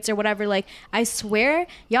our rights or whatever, like I swear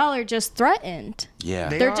y'all are just threatened. Yeah.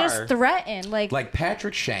 They're just threatened. Like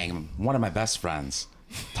Patrick Shang, one of my best friends,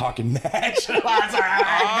 talking mad shit.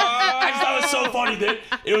 I just thought it was so funny, dude.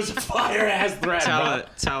 It was a fire ass thread, bro.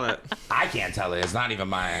 Tell it. I can't tell it. It's not even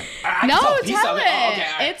mine. I no, can a piece tell of it. Oh, okay,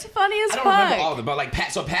 all right. It's funny as I fuck. don't remember all of it, but like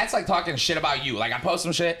Pat. So Pat's like talking shit about you. Like I post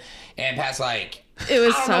some shit, and Pat's like, It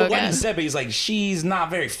was I don't so know what he good. said, but he's like, she's not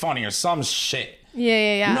very funny or some shit.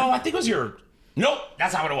 Yeah. No, I think it was your. Nope,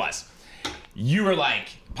 that's not what it was. You were like,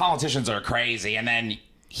 politicians are crazy, and then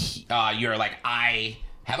you're like, I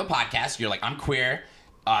have a podcast. You're like, I'm queer.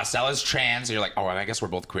 Stella's trans. You're like, oh, I guess we're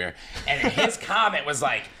both queer. And his comment was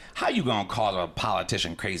like, how you gonna call a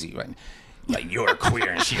politician crazy when, like, you're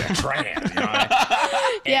queer and she's a trans? You know what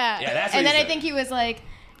I mean? Yeah. That's what And he then I said. think he was like,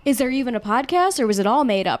 is there even a podcast or was it all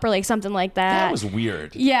made up or like something like that? That was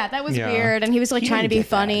weird. Yeah, that was Yeah. weird. And he was like He trying to didn't be get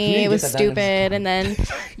that. He funny. didn't It was get that. That stupid. And then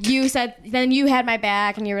you said, then you had my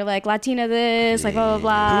back and you were like, Latina this, like blah, blah,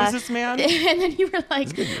 blah. Who is this man? And then you were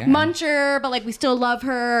like, good guy. Muncher, but like we still love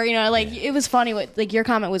her. You know, like it was funny. Like your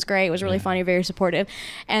comment was great. It was really funny, very supportive.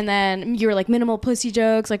 And then you were like minimal pussy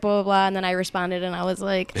jokes, like blah, blah, blah. And then I responded and I was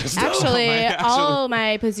like, actually, all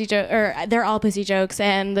my pussy jokes, or they're all pussy jokes.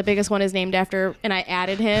 And the biggest one is named after, and I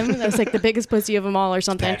added him. That was like the biggest pussy of them all or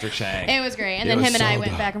something. Patrick Shang. It was great. And It then was him and I so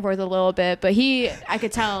went dope. back and forth a little bit, but I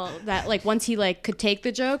could tell that like once he like could take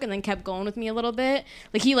the joke and then kept going with me a little bit,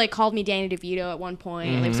 like he like called me Danny DeVito at one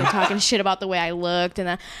point, like started talking shit about the way I looked, and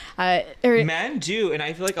then Men do, and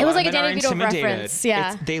I feel like It was lot like of a men are Danny DeVito intimidated. reference,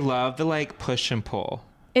 yeah. They love the like push and pull.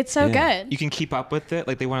 it's so Yeah. good. You can keep up with it.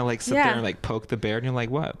 Like they want to like sit Yeah. there and like poke the bear, and you're like,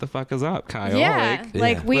 what the fuck is up, Kyle? Yeah, Like,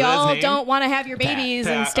 like we What's his all name? don't want to have your babies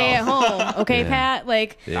and Pat. stay at home, okay, Yeah. Pat?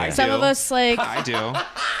 Like Yeah. some I of do. us, like I do.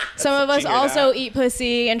 some of us Did you hear also that? eat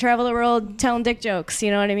pussy and travel the world telling dick jokes.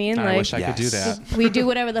 You know what I mean? I Like wish I could do Yes. that. we do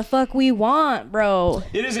whatever the fuck we want, bro.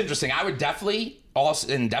 It is interesting. I would definitely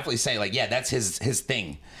definitely say like, yeah, that's his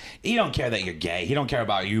thing. He don't care that you're gay. He don't care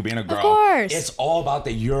about you being a girl. course. It's all about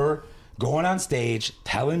that you're going on stage,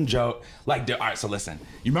 telling joke. Like, all right, so listen.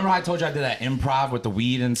 You remember how I told you I did that improv with the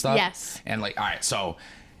weed and stuff? Yes. And like, all right, so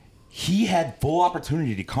he had full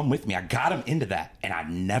opportunity to come with me. I got him into that, and I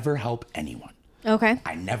never help anyone. Okay.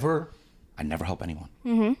 I never help anyone.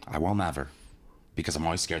 Mm-hmm. I will never, because I'm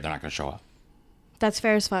always scared they're not going to show up. That's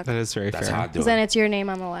fair as fuck. That is very That's fair. how I do Because it. then it's your name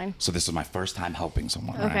on the line. So this was my first time helping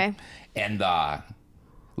someone. Right? Okay. And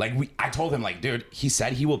like I told him like, dude, he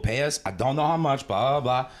said he will pay us. I don't know how much, blah, blah,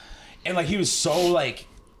 blah. And like, he was so like,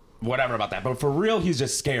 whatever about that. But for real, he's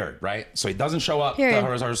just scared, right? So he doesn't show up Period. to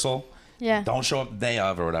rehearsal. Yeah. Don't show up the day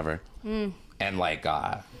of or whatever. And like,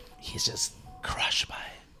 he's just crushed by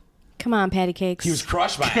it. Come on, patty cakes. He was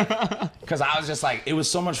crushed by it. Because I was just like, it was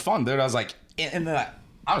so much fun, dude. I was like, and then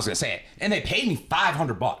I was going to say it. And they paid me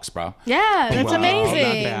 $500, bro. yeah, that's Wow.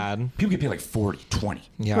 amazing. Not bad. People get paid like 40, 20.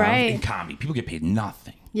 Yeah. Right. In comedy, people get paid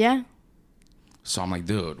nothing. Yeah. So I'm like,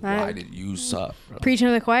 dude, why did you suck, bro? Preaching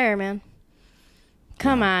to the choir, man.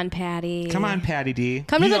 Come on, Patty. Come on, Patty D.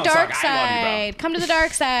 Come to You the don't dark suck. I love you, bro. side. Come to the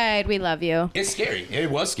dark side. We love you. It's scary. It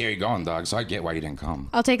was scary going, dog. So I get why you didn't come.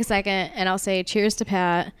 I'll take a second and I'll say cheers to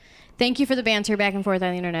Pat. Thank you for the banter back and forth on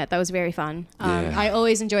the internet. That was very fun. Yeah. I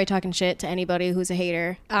always enjoy talking shit to anybody who's a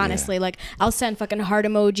hater. Honestly, like I'll send fucking heart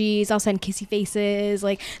emojis. I'll send kissy faces.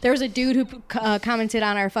 Like there was a dude who commented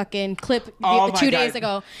on our fucking clip Oh my 2 days God.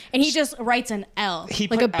 ago, and he just writes an L, He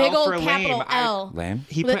like put a big L old for capital lame. L. Lame?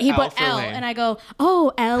 He He put put L L, for lame. and I go,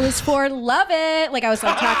 oh, L is for love it. Like I was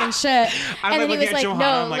like talking shit, I'm and then like he looking was at like, Johanna.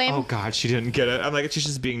 no, I'm like, lame. oh god, she didn't get it. I'm like, she's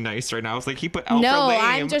just being nice right now. It's like he put L for No, lame.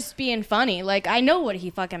 I'm just being funny. Like I know what he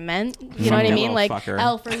fucking meant. You know what I that mean? little Like fucker.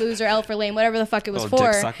 L for loser, L for lame, whatever the fuck it was little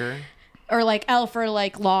for, dick sucker. or like L for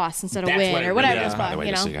like loss instead of That's win what it or whatever really it's is, by the fuck. way,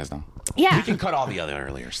 You just so know? you guys know. Yeah. We can cut all the other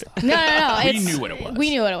earlier stuff. No. We knew what it was. We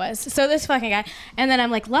knew what it was. So this fucking guy, and then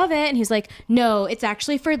I'm like, love it, and he's like, no, it's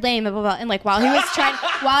actually for lame, blah blah blah. And like while he was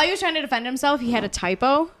trying to defend himself, he had a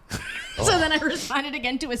typo. So then I responded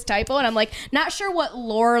again to his typo, and I'm like, not sure what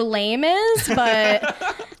lore lame is,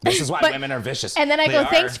 but this is why women are vicious. And then I go,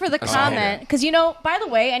 thanks for the comment, because by the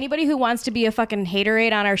way, anybody who wants to be a fucking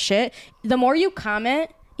haterade on our shit, the more you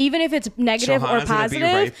comment, even if it's negative or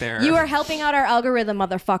positive, right, you are helping out our algorithm,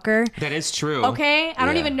 motherfucker. That is true. Okay? I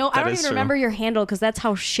don't even know. I don't even remember your handle because that's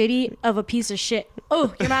how shitty of a piece of shit.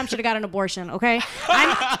 Oh, your mom should have got an abortion, okay?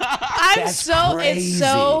 I'm so crazy. It's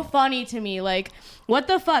so funny to me. Like, what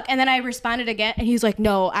the fuck? And then I responded again, and he's like,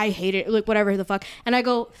 no, I hate it. Like, whatever the fuck. And I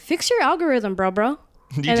go, fix your algorithm, bro.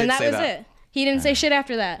 And then that was it. He didn't say shit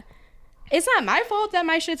after that. It's not my fault that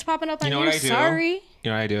my shit's popping up on you. Sorry. You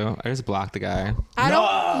know what I do? I just block the guy. I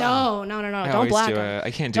don't. No. Don't block him. I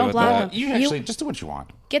can't do it. Block him. You actually just do what you want.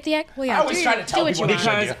 Get the act. Well, yeah. I always try to tell people what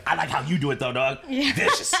I do. I like how you do it though, dog. Yeah.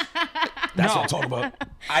 Vicious. That's what I'm talking about.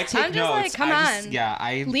 I take I'm just notes. like, come on.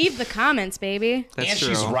 I leave the comments, baby. That's and true.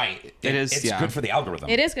 She's right. It's good for the algorithm.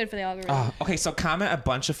 It is good for the algorithm. Okay, so comment a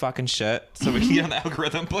bunch of fucking shit so we can get on the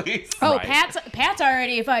algorithm, please. Oh, right. Pat's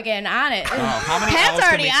already fucking on it. How many Pat's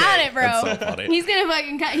already on it, bro. That's so funny. He's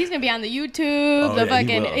gonna be on the YouTube, the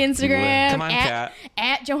fucking Instagram. Come on, Pat.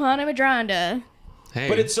 At Johanna Madronda. Hey,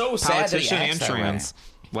 but it's so sad that he politician acts and that trans. way.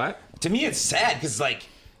 What? To me, it's sad because like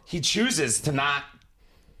he chooses to not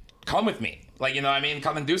come with me. Like, you know what I mean?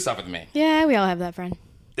 Come and do stuff with me. Yeah, we all have that friend.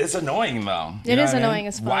 It's annoying though. It is annoying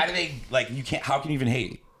as fuck. Why do they you can't? How can you even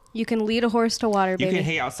hate? You can lead a horse to water, baby. You can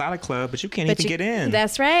hate outside a club, but you can't even get in.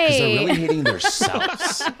 That's right. Because they're really hating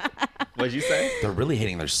themselves. What'd you say? They're really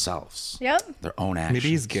hating themselves. Yep. Their own actions. Maybe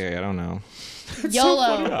he's gay. I don't know. YOLO.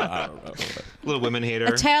 I don't know. Little women hater.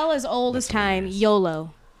 A tale as old as time.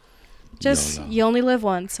 YOLO. You only live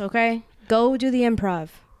once, okay? Go do the improv.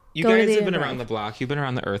 You guys have been around the block. You've been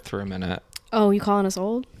around the earth for a minute. Oh, you calling us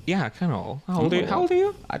old? Yeah, kind of old. How old are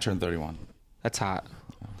you? I turned 31. That's hot.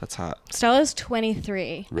 Stella's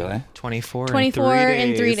 23. Really? 24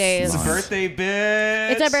 in 3 days. It's a birthday,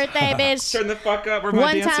 bitch. It's a birthday, bitch. Turn the fuck up. Where my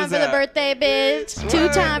One dancers time for at? the birthday, bitch. Two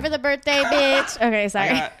time for the birthday, bitch. Okay, sorry.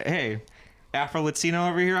 Hey, Afro Latino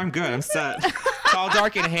over here. I'm good. I'm set. Tall,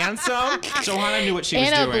 dark, and handsome. Johanna knew what she was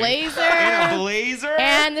doing. And a blazer.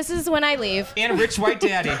 And this is when I leave. And rich white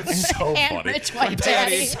daddy. So and funny. rich white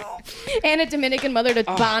daddy. And a Dominican mother to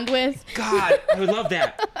bond with. God, I would love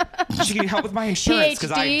that. She can help with my insurance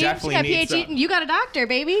because I definitely need some. You got a doctor,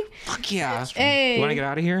 baby. Fuck yeah. Hey. You want to get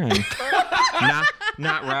out of here and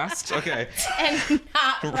not rest? Okay. And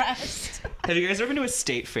not rest. Have you guys ever been to a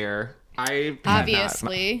state fair?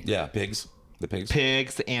 Obviously. Yeah, pigs. The pigs.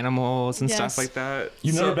 Pigs, the animals, and stuff like that.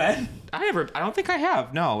 You've never been? I don't think I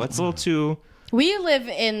have. No, it's a little too. We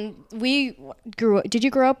grew up. Did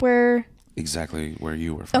you grow up where? Exactly where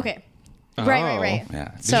you were from. Okay. Right.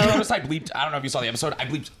 Yeah. Did So, you notice I bleeped? I don't know if you saw the episode. I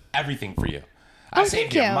bleeped everything for you. Oh, I saved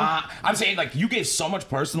thank your you. mom. I'm saying like you gave so much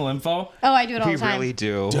personal info. Oh, I do it all We the time. really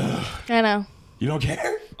do. I know. You don't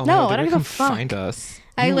care? Oh, No, they're I don't gonna give a come fuck. Find us.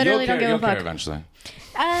 I literally don't give a You'll care fuck. eventually.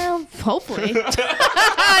 Hopefully.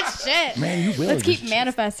 Shit. Man, you will. Let's keep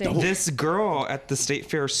manifesting. This girl at the state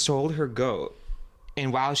fair sold her goat.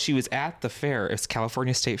 And while she was at the fair, it's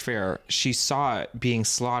California State Fair, she saw it being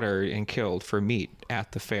slaughtered and killed for meat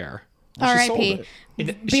at the fair. R.I.P.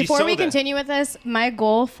 She Before sold we it. continue with this, my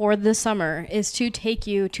goal for this summer is to take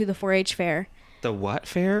you to the 4-H fair. The what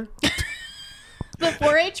fair? The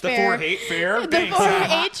 4-H fair. The 4-H fair? The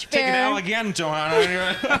 4-H Take an fair. L again,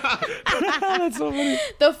 Johanna. That's so funny.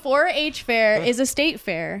 The 4-H fair is a state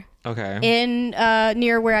fair Okay. in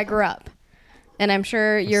near where I grew up. And I'm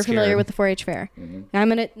sure you're familiar scared. with the 4-H fair.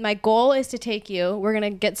 My goal is to take you. We're gonna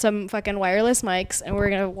get some fucking wireless mics, and we're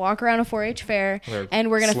gonna walk around a 4-H fair, and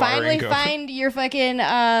we're gonna finally find your fucking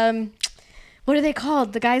what are they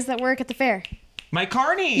called? The guys that work at the fair. My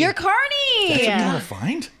Carney. Your Carney. That's what you want to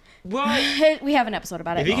find? What? We have an episode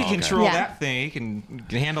about it. If he can control Yeah. that thing, he can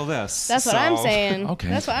handle this. That's what I'm saying. Okay.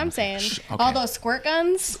 That's what I'm saying. Okay. All those squirt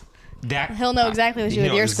guns. That He'll know exactly what to do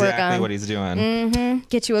with your squirt exactly gun. what he's doing.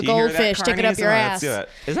 Get you a Do you hear that, goldfish, stick it Carney? up your ass. Let's do it.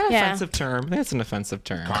 Is that an Yeah. offensive term? That's an offensive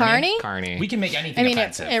term. Carney? Carney. We can make anything I mean,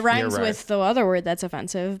 offensive. it rhymes You're right. with the other word that's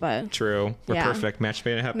offensive, but True. We're Yeah. perfect. Match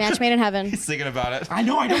made in heaven. match made in heaven. He's thinking about it. I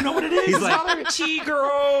know. I don't know what it is. He's like, Chi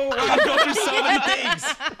girl. I go through so many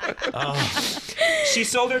things. She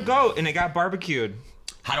sold her goat and it got barbecued.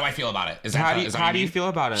 How do I feel about it? Is How that do you, is that how what do you mean? feel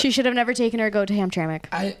about it? She should have never taken her goat to Hamtramck.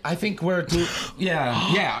 I think we're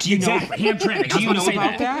yeah. Do you know- Hamtramck. Do you know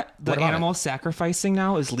about that? that? The What about animal sacrificing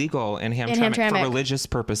now is legal in Hamtramck for Hamtramck. religious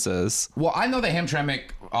purposes. Well, I know that Hamtramck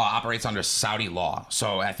operates under Saudi law.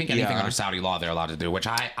 So I think anything Yeah. under Saudi law they're allowed to do, which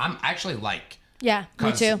I'm actually like. Yeah, me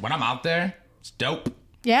 'Cause too. when I'm out there, it's dope.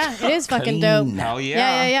 Yeah, it is fucking dope. Clean. Hell yeah.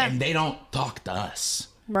 Yeah, yeah, yeah. And they don't talk to us.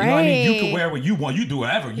 Right. You know what I mean? You can wear what you want. You do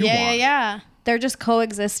whatever you Yeah, want. yeah. They're just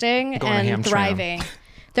coexisting Going to and Hamtram. thriving.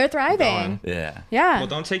 They're thriving. Yeah. Yeah. Well,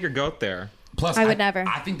 don't take your goat there. Plus, I would never.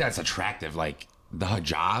 I think that's attractive. Like the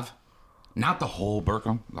hijab, not the whole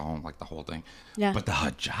burqa, the whole thing. Yeah. But the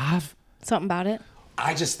hijab, Something about it.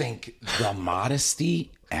 I just think the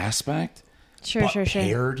modesty aspect. Sure, but sure.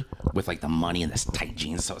 paired with like the money and this tight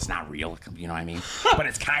jeans, so it's not real. You know what I mean? But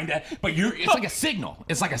it's kind of. But it's like a signal.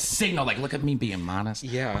 It's like a signal. Like, look at me being modest.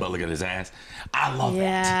 Yeah. But look at his ass. I love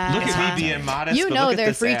Yeah. that. Look It's at hot. me being modest. You but know look at they're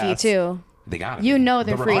this freaky ass. too. They got it. You know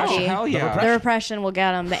they're The freaky. repression. Hell The yeah. repression. The repression will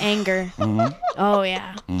get them. The anger. Mm-hmm. Oh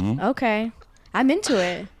yeah. Okay. I'm into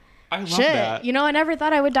it. I love Shit. that. You know, I never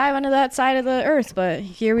thought I would dive onto that side of the earth, but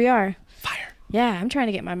here we are. Fire. Yeah, I'm trying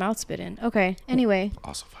to get my mouth spit in. Okay. Anyway,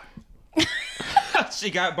 Also fire. She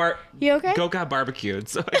got you okay? Goat got barbecued.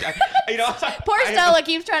 So you know, Poor Stella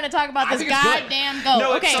keeps trying to talk about I this think it's good. goddamn goat.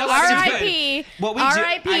 No, it's Okay, so R.I.P. What we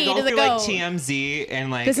R.I.P. do, I go to the through goat. like TMZ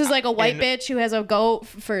and like This is like a white and bitch who has a goat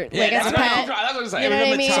for like that's as a what pet. that's what I'm saying. You know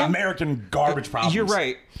what I mean? It's American garbage problems. You're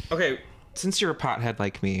right. Okay, since you're a pothead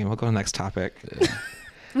like me, we'll go to the next topic.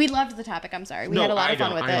 We loved the topic. I'm sorry. We no, had a lot I of fun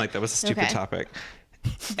don't. with I it. didn't like that. Was a stupid Okay. topic.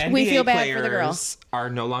 We NBA feel bad for the girl. players are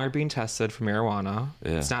no longer being tested for marijuana.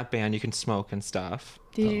 Yeah. It's not banned. You can smoke and stuff.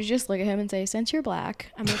 Did you just look at him and say, "Since you're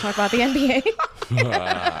black, I'm going to talk about the NBA"?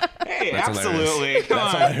 Hey, That's absolutely. Come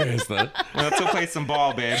That's on. hilarious, though. Let's go play some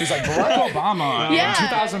ball, babe. She's like Barack Obama Yeah. in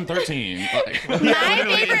 2013. My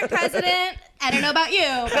favorite president. I don't know about you,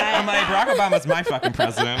 but I'm like, Barack Obama's my fucking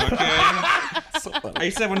president, okay? I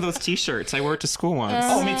used to have one of those T-shirts. I wore it to school once.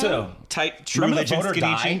 Oh, me too. Tight, true Remember the religion, vote or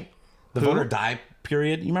skinny die? jean. The vote or die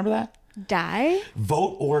period. You remember that? die.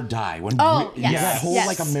 Vote or die. When Oh, yeah, yes, that whole yes,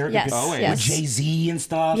 like American yes, Oh, with yes. Jay-Z and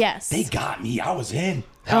stuff. Yes. They got me. I was in.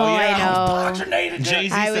 Oh, yeah. I I was know. indoctrinated.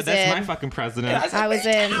 Jay-Z I was said, that's in. my fucking president. I was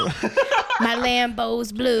in. My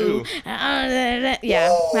Lambo's blue. Yeah,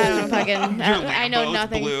 I don't fucking. I know Lambo's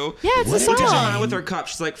nothing. blue. Yeah, it's a What is song. on with her cup?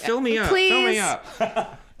 She's like, fill me up. Fill Please. me up.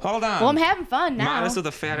 Hold on. Well, I'm having fun now. Modest with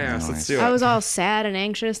a fat ass. Let's do it. I was all sad and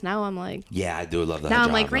anxious. Now I'm like, Yeah, I do love that. now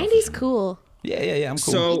I'm like, Randy's cool. Yeah. I'm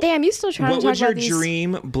cool. So, Damn, you still trying what to would talk your about these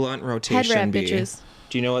dream blunt rotation head wrap be? bitches?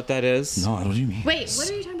 Do you know what that is? no, what do you mean? Wait, what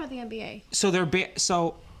are you talking about the NBA?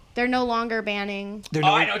 So They're no longer banning. they're Oh,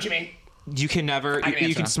 no, I know what you mean. you can never I can you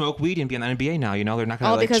answer can that. smoke weed and be on the NBA now. You know they're not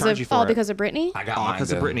gonna All like because charge of you for all it. because of Britney. I got All mine.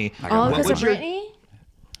 because of then. Britney. I got All mine. because would of you- Britney.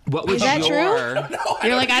 What would Is that your true?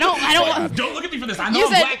 You're like, I don't. Don't look at me for this. I know You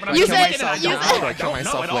I'm said- black, but you I said- don't like it. you I said- don't I'll kill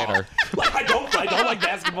myself know at all. later. Like, I don't like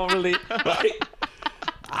basketball really. Like,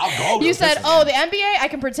 I'll go. You to said, this "Oh, game. the NBA, I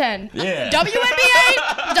can pretend." Yeah.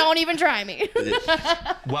 WNBA, don't even try me.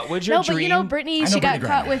 What would your No, dream? but you know, Britney, I she know got Britney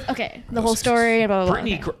caught Griner. with the whole story and blah blah blah.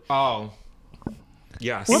 Britney. Okay. Oh,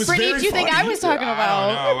 yes. What was Britney very do you think funny. I was talking I about?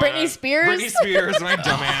 don't know. Britney Spears. Britney Spears, my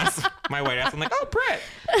dumbass, my white ass. I'm like, oh, Brit.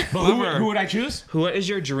 But Love her. who would I choose? What is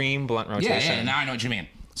your dream blunt rotation? Yeah. Now I know what you mean.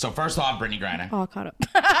 So first off, Brittany Griner. Oh, caught up.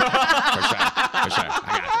 For sure.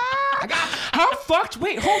 I got you. How fucked?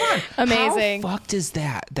 Wait, hold on. Amazing. How fucked is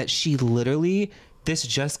that? That she literally. This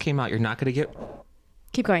just came out. You're not gonna get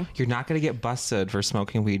Keep going. busted for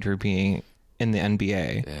smoking weed for being in the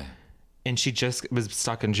NBA. Yeah. And she just was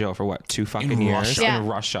stuck in jail for what, 2 fucking In years Russia. Yeah. in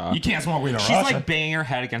Russia. You can't smoke weed in She's Russia. like banging her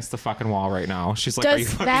head against the fucking wall right now. She's like, "Are you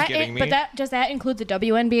Does fucking that? kidding me?" But does that include the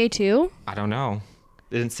WNBA too? I don't know.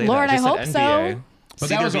 It didn't say Lord, that. It just I hope said so. NBA. But See,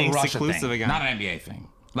 that they're was a being Russia seclusive thing, again. not an NBA thing.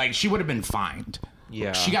 Like, she would have been fined.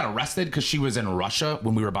 Yeah. She got arrested because she was in Russia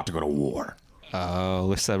when we were about to go to war. Oh,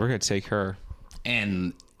 we said we're gonna take her.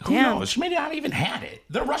 And who Damn. knows? She may not even had it.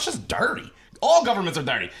 Russia's dirty. All governments are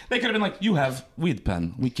dirty. They could have been like, you have weed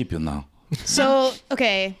pen. We keep you now. So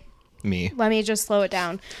okay, Me. let me just slow it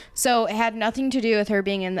down. So it had nothing to do with her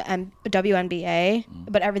being in the WNBA,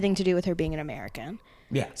 but everything to do with her being an American.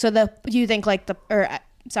 Yeah. So you think like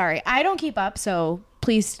sorry, I don't keep up, so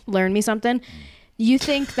please learn me something. You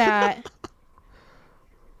think that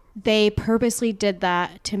they purposely did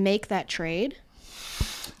that to make that trade?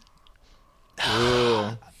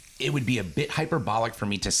 It would be a bit hyperbolic for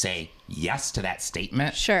me to say yes to that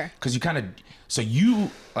statement. Sure. Because I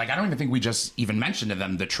don't even think we just even mentioned to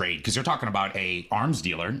them the trade, because you're talking about a arms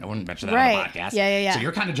dealer. I wouldn't mention that on Right. the podcast. Yeah. So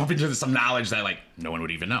you're kind of jumping into some knowledge that like no one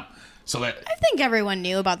would even know. So that, I think everyone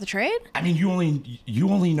knew about the trade. I mean, you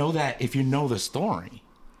only know that if you know the story.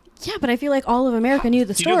 Yeah, but I feel like all of America knew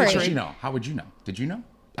the Do you know story. the trade? No. How would you know? Did you know?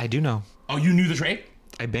 I do know. Oh, you knew the trade?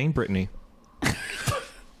 I banged Britney.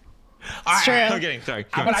 It's true. I'm kidding. Sorry.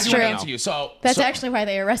 But I do want true. to answer you. So That's actually why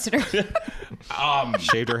they arrested her.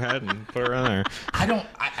 Shaved her head and put her on there.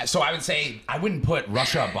 I would say I wouldn't put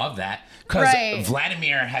Russia above that because Right.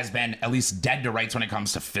 Vladimir has been at least dead to rights when it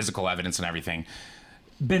comes to physical evidence and everything.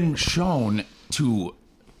 Been shown to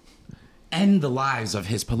end the lives of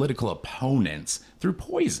his political opponents through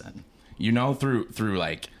poison. You know, through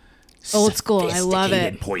like Old school. I love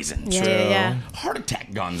sophisticated it. Poison. Yeah. Heart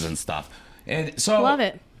attack guns and stuff. And so Love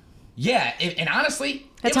it. Yeah, and honestly,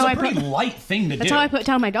 That's it was how a pretty light thing to do. That's how I put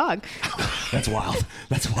down my dog. That's wild.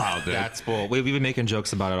 That's wild, dude. That's bull. We've been making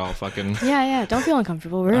jokes about it all fucking. Yeah. Don't feel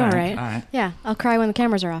uncomfortable. We're all right. all right. Yeah, I'll cry when the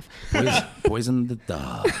cameras are off. Poison the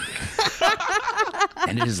dog.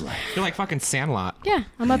 And it is life. You're like fucking Sandlot. Yeah,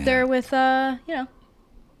 I'm up there with,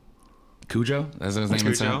 Cujo? That's his name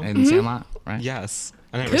Cujo? in Sandlot, right? Yes.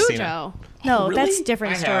 I've never seen it. Cujo. No, really? that's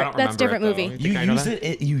different I story. don't That's different remember it, movie. though. You I know use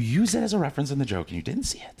that? you use it as a reference in the joke and you didn't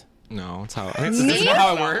see it. No, it's how. Me? That's not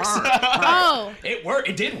how it works. Oh, It worked.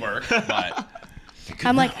 It did work, but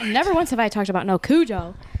I'm like, never once have I talked about no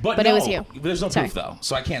Cujo, but no, it was you. There's no Sorry. proof though,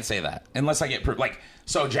 so I can't say that unless I get proof. Like,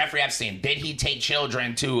 so Jeffrey Epstein, did he take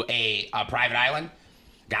children to a private island?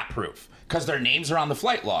 Got proof because their names are on the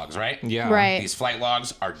flight logs, right? Yeah. Right. These flight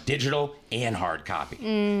logs are digital and hard copy,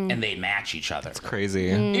 and they match each other. Crazy.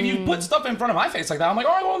 If you put stuff in front of my face like that, I'm like,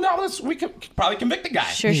 all right, well, now we could probably convict the guy.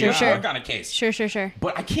 Sure. Work on a case. Sure.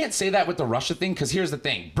 But I can't say that with the Russia thing because here's the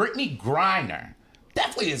thing: Brittany Griner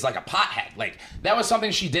definitely is like a pothead. Like that was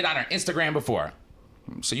something she did on her Instagram before.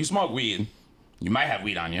 So you smoke weed, you might have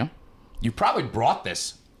weed on you. You probably brought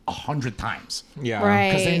this 100 times. Yeah. Right.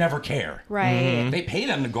 Because they never care. Right. They pay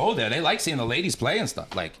them to go there. They like seeing the ladies play and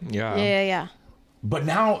stuff. Like, Yeah. Yeah. but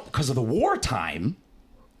now because of the wartime,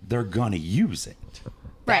 they're gonna use it.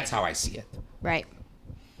 That's Right. how I see it. Right.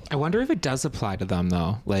 I wonder if it does apply to them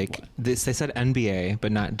though. Like this, they said NBA,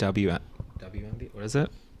 but not WNBA. What is it?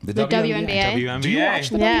 The WNBA. WNBA. Do you watch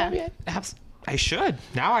the Yeah. WNBA? I should.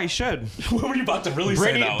 Now I should. What were you about to really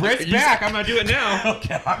say now? Britt's back. I'm gonna do it now.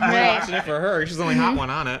 Okay. I'm Right. watching it for her. She's the only hot one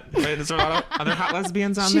on it. Right? Is there a lot of other hot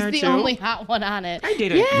lesbians on She's there the too? only hot one on it. I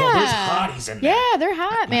dated. Yeah. No, there's hotties in there. Yeah, they're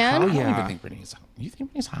hot, man. I don't yeah. even think Brittany's hot. You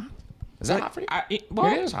think Brittany's hot? Is that hot for you?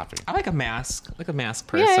 Well, It is hot for you. I like a mask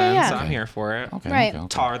person, yeah. so I'm here for it. Okay, Right. okay.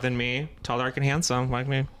 Taller than me, tall, dark, and handsome. What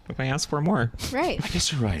can I ask for more? Right. I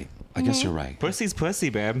guess you're right. I guess you're right. Pussy's pussy,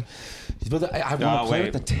 babe. But I want Oh, to play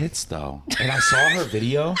wait. with the tits though. And I saw her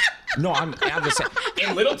video. No, I'm just saying.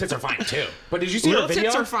 And little tits are fine too. But did you see Little her video?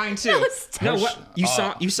 tits are fine too. No, what you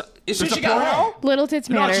saw? It's there's she a got porno? home. Little tits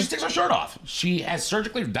No, matter. she takes her shirt off. She has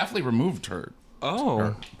surgically definitely removed her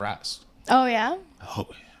Oh, breast. Oh yeah. Oh,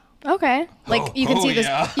 Okay. Like you can oh, see the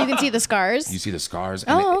yeah. you can see the scars. you see the scars.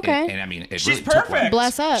 Oh, okay. And I mean, it she's really took well. perfect.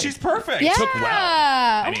 Bless up. She's perfect. Yeah. took well.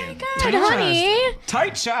 I Oh mean, my tight god, honey.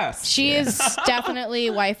 Tight chest. She is definitely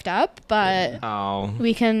wifed up, but Oh,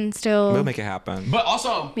 we can still. we'll make it happen. But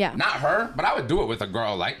also, Yeah. not her, but I would do it with a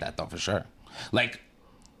girl like that though, for sure. Like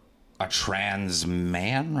a trans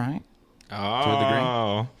man, right?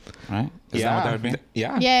 Oh, Right? Is yeah. that what that would be?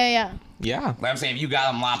 Yeah. Yeah. Like I'm saying, if you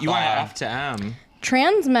got them lopped You want off. F to M?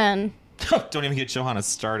 Trans men. Don't even get Johanna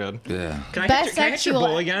started. Yeah. Can I Best hit, can I hit sex your you'll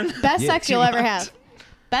bull again? Best sex too you'll ever much. have.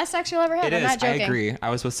 Best sex you'll ever have. It I'm is. not joking. I agree. I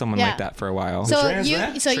was with someone Yeah. like that for a while. So trans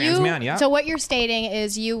man? Trans man, yeah. So what you're stating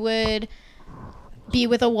is you would be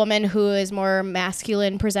with a woman who is more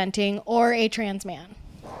masculine presenting or a trans man.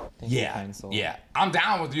 Yeah. kind soul. Yeah. I'm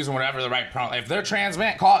down with using whatever the right pronoun. If they're trans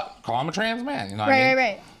man, call them a trans man. You know what I mean?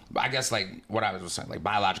 Right. But I guess like what I was saying, like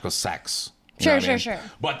biological sex. You Sure, know what I mean? sure.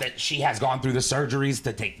 But that she has gone through the surgeries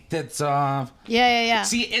to take the tits off. Yeah.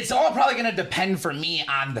 See, it's all probably going to depend for me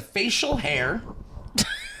on the facial hair.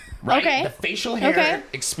 Right? Okay. The facial hair Okay.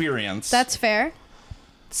 experience. That's fair.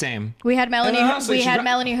 Same. We had Melanie. And then honestly, We she had got-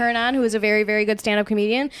 Melanie Hearn on, who is a very, very good stand-up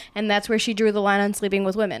comedian, and that's where she drew the line on sleeping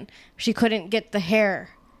with women. She couldn't get the hair.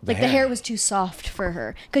 The hair. hair was too soft for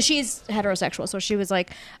her because she's heterosexual. So she was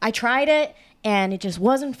like, I tried it and it just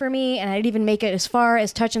wasn't for me, and I didn't even make it as far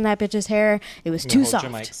as touching that bitch's hair. It was too Hold soft.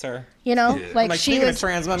 your mic, sir. You know, like like, she speaking of was.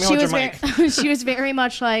 trans, let me she hold was your very, she was very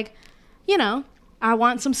much like, you know, I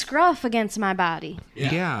want some scruff against my body.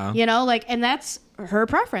 Yeah. You know, like, and that's her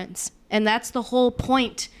preference. And that's the whole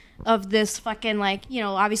point of this fucking, like, you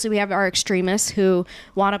know, obviously we have our extremists who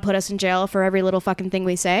want to put us in jail for every little fucking thing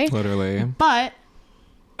we say. Literally. But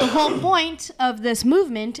the whole point of this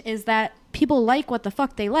movement is that people like what the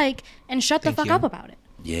fuck they like and shut the fuck you. up about it.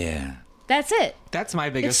 Yeah. That's it. That's my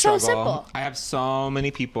biggest It's so struggle. simple. I have so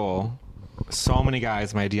many people, so many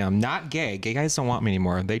guys in my DM, not gay. Gay guys don't want me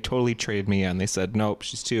anymore. They totally traded me in. They said, nope,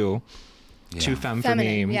 she's too femme for me.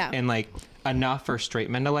 Feminine, yeah. And like enough for straight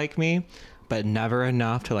men to like me. but never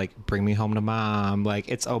enough to like bring me home to mom. Like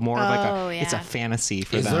it's more of like it's a fantasy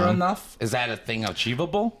for them. Is there enough? Is that a thing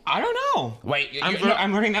achievable? I don't know. Wait,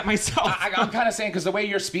 I'm learning that myself. I'm kind of saying, because the way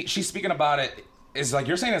she's speaking about it is like,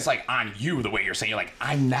 you're saying it's like on you, the way you're saying, you're like,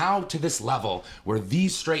 I'm now to this level where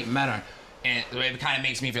these straight men are, and it kind of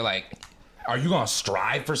makes me feel like, are you going to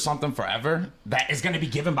strive for something forever that is going to be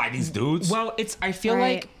given by these dudes? Well, I feel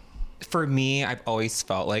like for me, I've always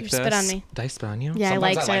felt like this. Spit on me. Did I spit on you? Yeah,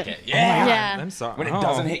 Sometimes I liked it. Yeah. Yeah. I'm sorry. When it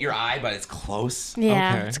doesn't hit your eye, but it's close.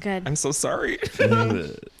 Yeah, Okay. it's good. I'm so sorry.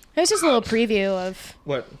 It was just a little preview of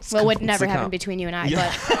what would never happen between you and I.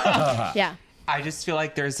 But yeah. I just feel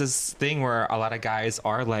like there's this thing where a lot of guys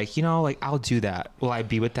are like, you know, like, I'll do that. Will I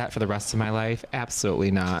be with that for the rest of my life? Absolutely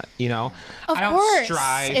not. You know, Of I don't course.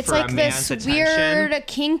 strive It's for like a man's this attention. weird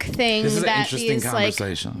kink thing This is an that interesting is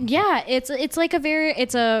conversation. like, yeah, it's like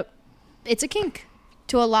it's a kink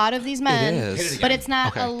to a lot of these men, It is. but it's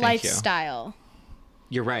not Okay, a thank you. lifestyle.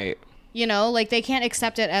 You're right. You know, like they can't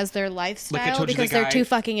accept it as their lifestyle told you because the they're guy- too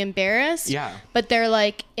fucking embarrassed. Yeah. But they're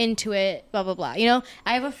like into it, blah, blah, blah. You know,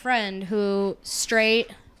 I have a friend who straight,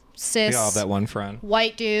 cis, We all have that one friend.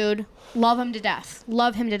 white dude, love him to death.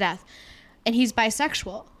 And he's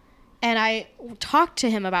bisexual. And I talked to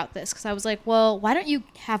him about this because I was like, well, why don't you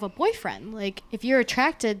have a boyfriend? Like, if you're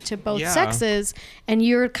attracted to both Yeah. sexes and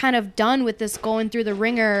you're kind of done with this going through the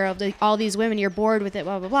ringer of all these women, you're bored with it,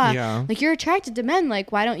 blah, blah, blah. Yeah. Like, you're attracted to men.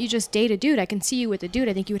 Like, why don't you just date a dude? I can see you with a dude.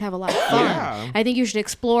 I think you would have a lot of fun. Yeah. I think you should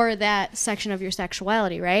explore that section of your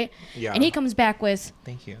sexuality, right? Yeah. And he comes back with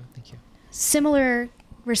Thank you. similar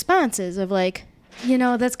responses of like, you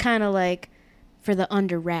know, that's kind of like for the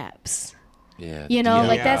under wraps. Yeah. You know, Yeah.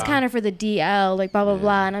 like that's kind of for the DL, like blah blah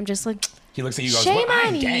blah. And I'm just like, He looks at you and goes, shame well,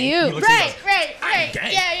 I'm on gay. you. He looks at you and Right, goes, right.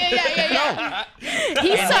 gay. Yeah.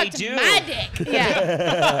 He sucked do. my dick.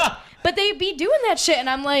 Yeah. But they be doing that shit, and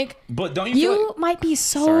I'm like, But don't you feel you like, might be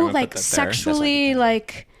so Sorry, I'm gonna like put that there. That's sexually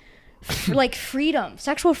like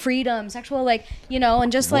sexual freedom, like, you know,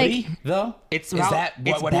 and just like. Woody, though? It's Is about- that what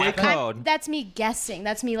it's would boy happen? code. That's me guessing.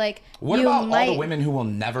 That's me like. What you about might, all the women who will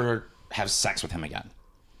never have sex with him again?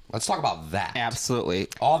 Let's talk about that. Absolutely.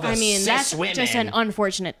 All the I mean, cis that's women. just an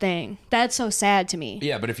unfortunate thing. That's so sad to me.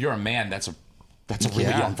 Yeah, but if you're a man, that's a really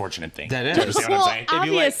Yeah. unfortunate thing. That is. Do you understand what Well, I'm saying? It'd be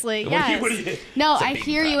like, obviously, what do you- yes. what do you- No, it's a I big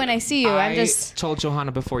hear you and I predator. see you. I'm I just. told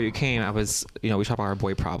Johanna before you came, I was, you know, we talk about our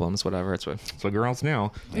boy problems, whatever. It's what girls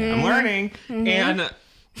know. I'm learning. And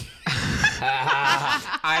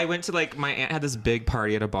I went to like, my aunt had this big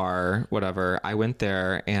party at a bar, whatever. I went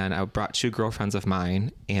there and I brought 2 girlfriends of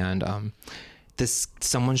mine, and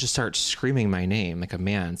someone just starts screaming my name, like a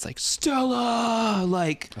man. It's like, Stella,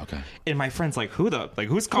 like, Okay. and my friend's like,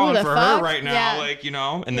 who's calling the for fuck? her right now? Yeah. Like, you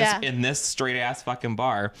know, Yeah. in this straight ass fucking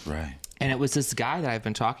bar. Right. And it was this guy that I've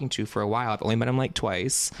been talking to for a while. I've only met him like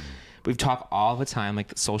twice. We've talked all the time,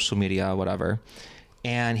 like social media, whatever.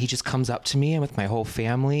 And he just comes up to me and with my whole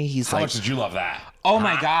family. He's How like, much did you love that? oh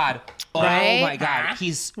my God. Right? Oh my God.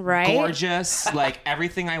 He's Right? gorgeous. Like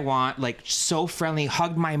everything I want. Like so friendly.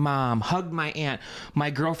 Hugged my mom. Hugged my aunt. My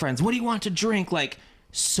girlfriends. What do you want to drink? Like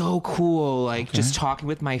so cool. Like just talking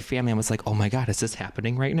with my family. I was like, oh my God, is this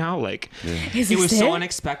happening right now? Like Is it this was so it?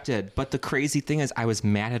 unexpected. But the crazy thing is I was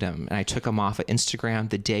mad at him and I took him off of Instagram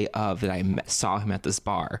the day of that I saw him at this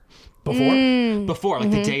bar. Before, like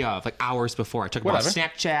the day of, like hours before. I took him off Whatever.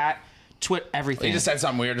 Snapchat, everything. He just said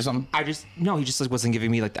something weird or something? He just like, wasn't giving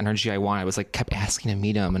me like the energy I want. I was like kept asking to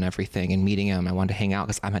meet him and everything, and meeting him. I wanted to hang out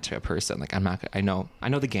because I'm that type of person. Like I know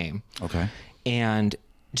the game. Okay. And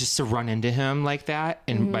just to run into him like that,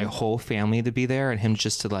 and my whole family to be there, and him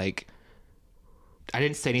just to like, I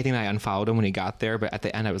didn't say anything. I unfollowed him when he got there, but at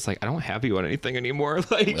the end I was like, I don't have you on anything anymore.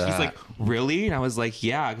 Like he's like, really? And I was like,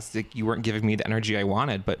 yeah, because like, you weren't giving me the energy I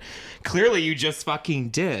wanted, but clearly you just fucking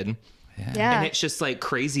did. Yeah. And it's just like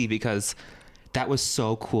crazy because that was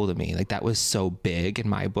so cool to me. Like that was so big in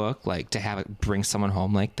my book, like to have it bring someone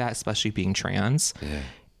home like that, especially being trans. Yeah.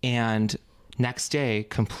 And next day,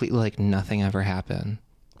 completely like nothing ever happened.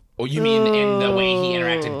 Oh, you mean in the way he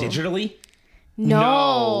interacted digitally?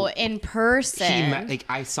 No, No. in person. Like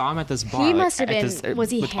I saw him at this bar. He like, must have at been. this- Was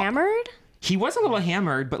he with- hammered? He was a little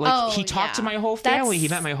hammered, but like he talked to my whole family. He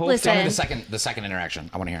met my whole Listen. family. The second interaction.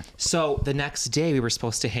 I want to hear. So the next day we were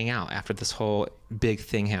supposed to hang out after this whole big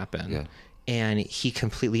thing happened. Yeah. And he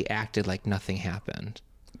completely acted like nothing happened.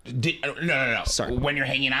 No. Sorry. When you're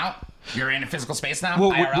hanging out, you're in a physical space now.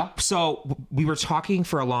 Well, IRL. we were talking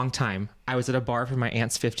for a long time. I was at a bar for my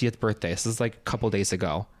aunt's 50th birthday. This is like a couple days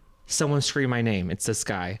ago. Someone screamed my name. It's this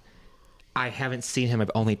guy. I haven't seen him. I've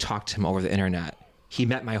only talked to him over the internet. He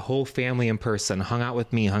met my whole family in person, hung out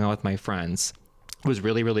with me, hung out with my friends. It was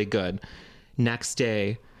really, really good. Next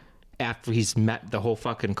day, after he's met the whole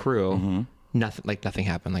fucking crew, nothing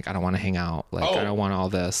happened. Like, I don't want to hang out. Like, I don't want all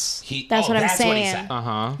this. That's what I'm What he saying.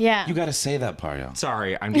 said. Yeah. You got to say that part, yo.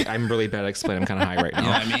 Sorry, I'm really bad at explaining. I'm kind of high right now. You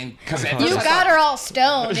know what I mean? Because You got her all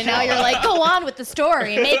stoned, and now you're like, go on with the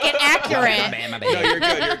story, make it accurate.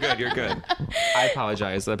 No, you're good. I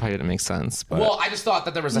apologize. That probably didn't make sense. But Well, I just thought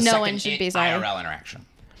that there was a No one second should be sorry. IRL interaction.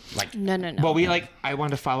 Like, No. well, I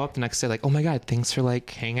wanted to follow up the next day, like, oh my God, thanks for like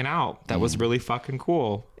hanging out. That was really fucking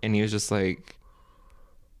cool. And he was just like,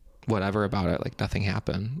 whatever about it. Like, nothing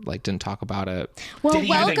happened. Like, didn't talk about it. Well, did he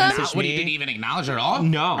even welcome. acknowledge, he didn't even acknowledge it at all?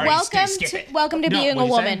 No. Or Welcome skip it? welcome to No, being a what'd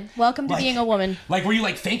you woman. say? Welcome to being a woman. Like, were you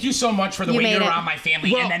like, thank you so much for the You way made you're it. around my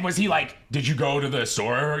family? Well- And then was he like, did you go to the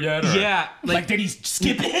store yet? Or, Yeah, Like, did he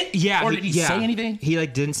skip it? Yeah. Or did he say anything? He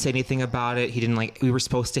like didn't say anything about it. He didn't like. We were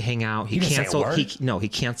supposed to hang out. He didn't say a canceled. word? He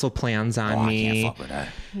canceled plans on Oh, I me. can't fuck with that.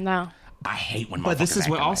 No. I hate when But this motherfuckers is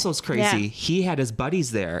what act that also way. is crazy. Yeah. He had his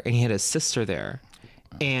buddies there, and he had his sister there,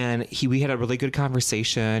 and we had a really good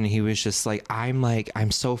conversation. He was just like,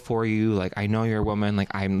 I'm so for you. Like, I know you're a woman. Like,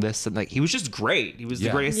 I'm this, and like, he was just great. He was the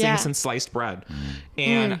Yeah. greatest Yeah. thing since sliced bread.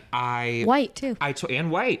 And White, too.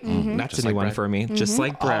 And white. That's Just a new like one bread. for me. Just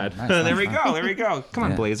like bread. nice, There nice, we nice. go. There we go. Come on,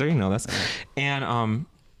 Yeah. Blazer. You know this. And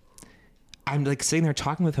I'm like sitting there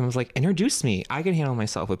talking with him. I was like, introduce me. I can handle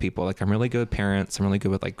myself with people. Like, I'm really good with parents. I'm really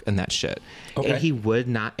good with like, and that shit. Okay. And he would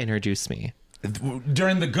not introduce me.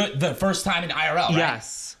 During the first time in IRL, right?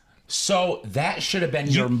 Yes. So that should have been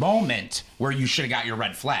your moment where you should have got your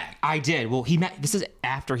red flag. I did. Well, this is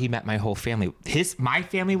after he met my whole family. My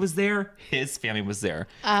family was there. His family was there.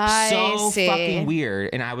 I so see. fucking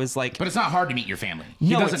weird. And I was like, But it's not hard to meet your family.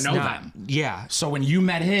 He no, doesn't it's know not. them. Yeah. So when you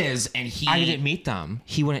met his and I didn't meet them.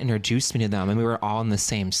 He wouldn't introduce me to them, and we were all in the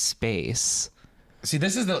same space. See,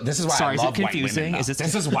 this is why Sorry, I is it love white confusing? women. Is this-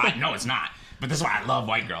 This is why. No, it's not. But this is why I love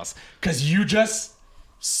white girls, because you just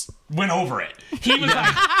went over it. He was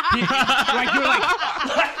like, you're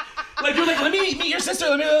like, let me meet your sister.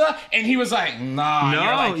 Let me, and he was like, nah. And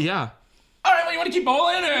you're like, yeah. all right, well, you want to keep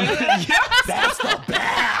bowling? Or? That's the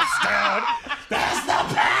best, dude. That's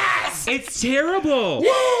the best. It's terrible.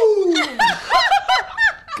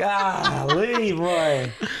 Golly,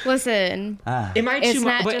 boy. Listen, Am I it's too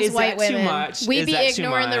not much? But just is white that too women. much? We Is be that too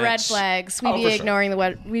ignoring the red much? flags. We Oh, be for sure. ignoring the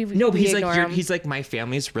what we No, but we he's ignore like, 'em. he's like, my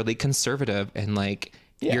family's really conservative, and like,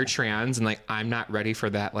 you're trans, and like, I'm not ready for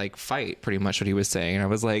that like fight. Pretty much what he was saying, and I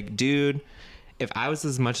was like, dude. If I was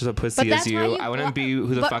as much of a pussy as that's why you, you I wouldn't blo- be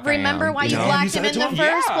who the but fuck I am. remember why you know? blocked You him said in it the to him?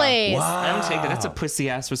 first Yeah. place. Wow. I don't take that. That's a pussy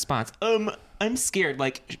ass response. I'm scared.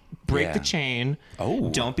 Like, break Yeah. the chain. Oh.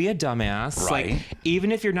 Don't be a dumbass. Right. Like,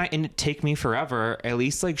 even if you're not in Take Me Forever, at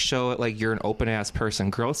least like show it like you're an open ass person.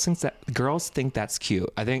 Girls think that's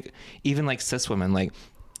cute. I think even like cis women, like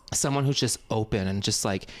someone who's just open and just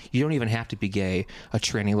like, you don't even have to be gay, a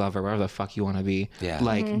tranny lover, whatever the fuck you want to be. Yeah.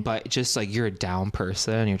 Like, but just like you're a down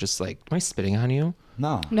person. You're just like, am I spitting on you?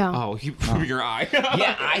 No. No. Oh, your eye.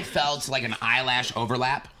 Yeah, I felt like an eyelash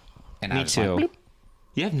overlap. And I Me was too. like,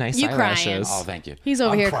 You have nice You crying. eyelashes. oh, thank you. He's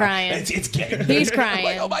over I'm here crying. It's getting He's I'm crying.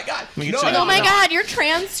 like, oh my God. get No, you- Oh my no. God, your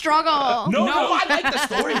trans struggle. No, I like the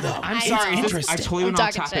story though. I'm I sorry. know. I totally I'm went off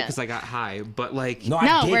talking topic shit. because I got high, but like, No, I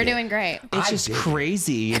No, dig we're it. doing great. it's I just dig it.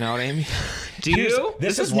 crazy. You know what I mean? Do you?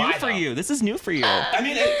 This is new why, for though. you. This is new for you. I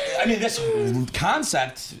I mean, this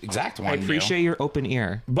concept, exact one. appreciate your open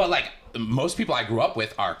ear. But like most people I grew up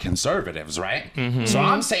with are conservatives, right? Mm-hmm. So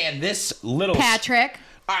I'm saying this little Patrick.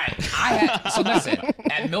 All right, so listen.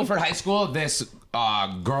 At Milford High School, this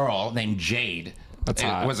girl named Jade That's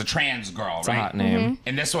hot. was a trans girl, It's right? a hot name.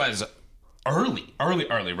 And this was early,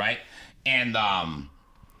 right? And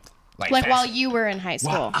Like fast- while you were in high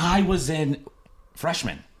school. while I was in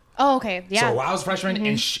freshman. Oh, okay. Yeah. So while I was freshman,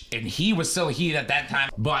 and he was still he at that time.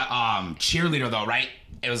 But cheerleader though, right?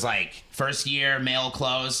 It was like first year male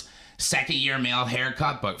clothes, second year male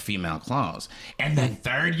haircut, but female clothes, and then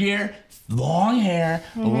third year long hair,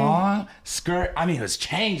 long skirt. I mean, it was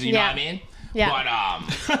changed. You know Yeah. what I mean? Yeah.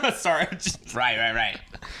 But sorry. Right.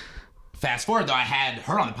 Fast forward though, I had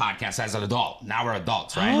her on the podcast as an adult. Now we're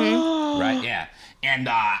adults, right? Right? Yeah. And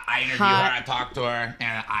I interviewed Hot. her, I talked to her,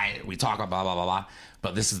 and we talk about blah blah blah blah.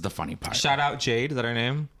 But this is the funny part. Shout out Jade. Is that her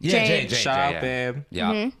name? Yeah, Jade. Shout out, yeah. babe.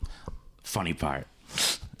 Yeah. Funny part.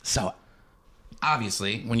 So,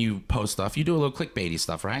 obviously, when you post stuff, you do a little clickbaity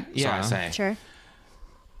stuff, right? Yeah. So I say, Sure.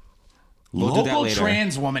 We'll do that local later.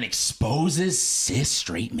 trans woman exposes cis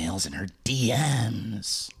straight males in her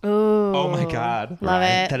DMs. Ooh. Oh my God. Love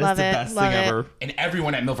it. That is love the it. best love thing it. ever. And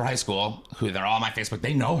everyone at Milford High School, who they're all on my Facebook,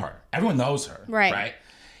 they know her. Everyone knows her. Right. Right?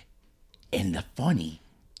 And the funny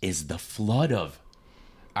is the flood of,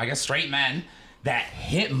 I guess, straight men that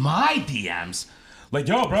hit my DMs Like,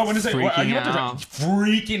 yo, bro, when is it? Are you up there?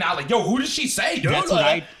 Freaking out. Like, yo, who did she say, dude? That's what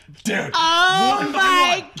I... Dude. Oh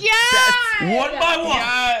my God. One by one.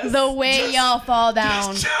 Yes. The way y'all fall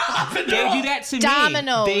down. They do that to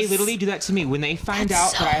Dominoes. me. They literally do that to me. When they find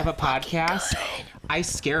out that I have a podcast, I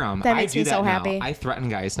scare them. That makes I do me that so now. happy. I threaten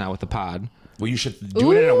guys now with the pod. Well, you should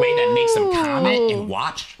do it in a way that makes them comment and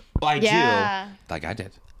watch. I do. Like I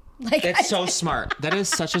did. Like, That's so smart. That is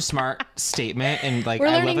such a smart statement, and like We're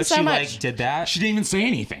I love learning that so she much. like did that. She didn't even say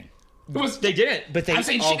anything. They didn't, but they I'm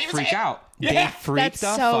saying she all didn't even freak say it. out. Yeah. They freak That's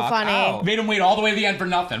the so fuck funny. out. Made him wait all the way to the end for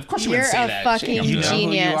nothing. Of course, you wouldn't You're say a that. fucking You know who you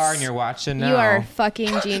genius. are, and you're watching now. You are a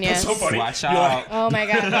fucking genius. So funny. Watch You're out. like- Oh my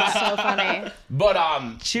God, that's so funny.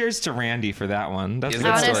 But Cheers to Randy for that one. That's a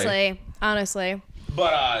Isn't good it? story. Honestly.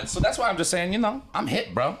 so that's why I'm just saying, you know, I'm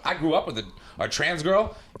hit, bro. I grew up with a trans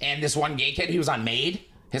girl and this one gay kid. He was on Made.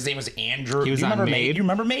 His name was Andrew. He was Do you on remember Made? You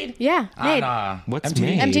remember Made? Yeah, Made. On, What's MTV?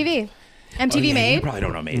 Made? MTV. MTV Oh, yeah, Made. You probably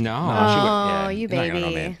don't know Made. No. she Oh, wouldn't- you you're not gonna know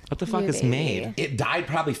baby. Made. What the fuck You is baby. Made? It died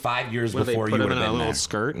probably 5 years Where they before put you him would in have a been little there.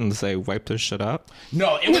 skirt and say, wipe this shit up?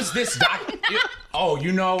 No, it was this doc.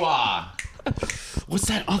 You know, what's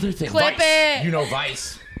that other thing? Clip Vice. it. You know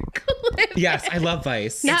Vice. Yes, I love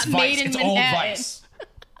Vice. Not It's Vice. Made in It's old Manhattan. Vice.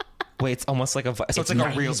 Wait, it's almost like a. So it's like a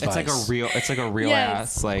 90s real. It's like a Vice. real. It's like a real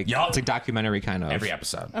Yes. ass. Like Yup. it's a documentary kind of. Every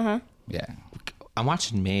episode. Yeah. I'm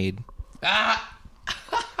watching Made.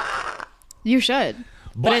 You should.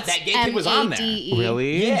 But it's that gay kid was on there. MADE.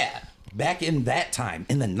 Really? Yeah. Back in that time,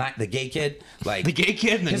 in the gay kid, like The gay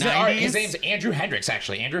kid in the his, 90s? his name's Andrew Hendricks,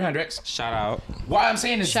 actually. Andrew Hendricks. Shout out. What I'm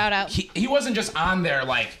saying is, Shout out. He wasn't just on there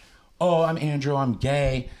like, oh, I'm Andrew, I'm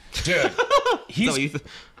gay, dude. He's So you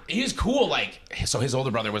he's cool. Like, so his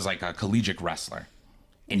older brother was like a collegiate wrestler,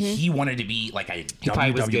 and he wanted to be like a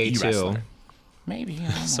probably was WWE gay, too. wrestler. Maybe. I don't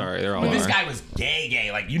know. Sorry, they're all But this are. guy was gay.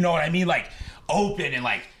 Like, you know what I mean? Like, open and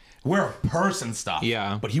like wear a purse and stuff.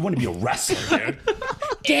 Yeah. But he wanted to be a wrestler, dude.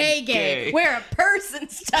 Gay. Gay. Wear a purse and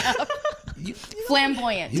stuff.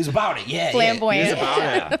 Flamboyant. He was about it. Yeah. Flamboyant. Yeah. He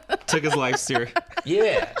was about it. Took his life serious.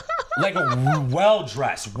 Yeah. Like a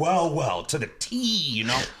well-dressed, well, to the T, you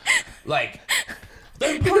know? Like,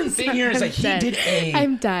 the important thing here is like he did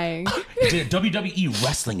I'm dying. did a WWE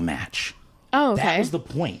wrestling match. Oh, That okay. was the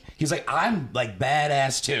point. He's like, I'm like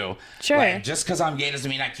badass too. Sure. Like, just because I'm gay doesn't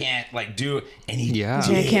mean I can't like do it. And he Yeah.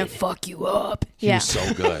 did. I can't fuck you up. He Yeah. was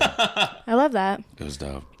so good. I love that. It was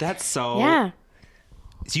dope. That's so. Yeah.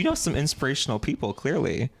 You know some inspirational people,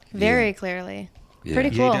 clearly. Very clearly. Yeah. Pretty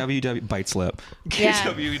cool. KWW bites lip. Yeah.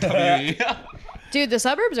 KWW. Dude, the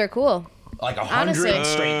suburbs are cool. Like 100 Honestly.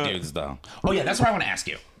 straight dudes though. Oh yeah, that's what I want to ask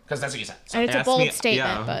you. Because that's what you said. And it's a Ask bold me- statement,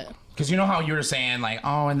 yeah. but Because you know how you were saying, like,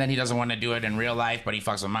 oh, and then he doesn't want to do it in real life, but he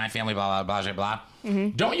fucks with my family, blah, blah, blah, blah,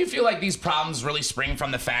 blah. Don't you feel like these problems really spring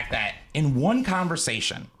from the fact that in one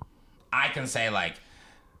conversation, I can say, like,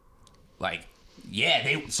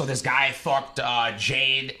 yeah, so this guy fucked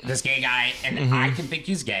Jade, this gay guy, and I can think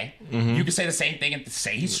he's gay. You can say the same thing and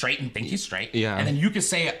say he's straight and think he's straight. Yeah. And then you can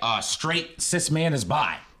say a straight cis man is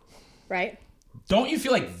bi. right? Don't you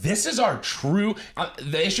feel like this is our true...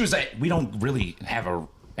 the issue is that we don't really have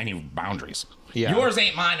any boundaries. Yeah. Yours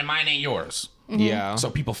ain't mine and mine ain't yours. Yeah. So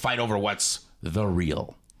people fight over what's the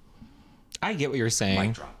real. I get what you're saying.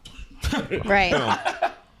 Mic drop.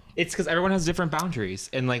 Right. It's because everyone has different boundaries,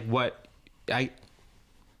 and like what I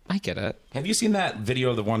get it. Have you seen that video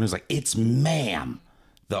of the one who's like, it's ma'am,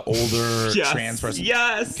 the older trans person?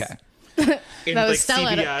 Yes. Okay. In, That like, was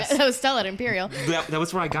Stella. CBS. That was Stella at Imperial. That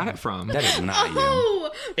was where I got it from. That is not you.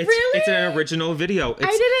 Oh, It's, really? It's an original video. It's,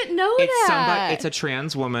 I didn't know it's that. It's a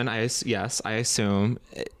trans woman. I assume.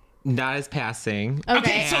 Not as passing.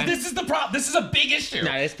 Okay. So this is the problem. This is a big issue.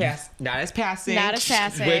 Not as passing. Not as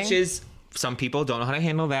passing. Which is some people don't know how to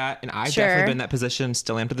handle that, and I've Sure. definitely been in that position.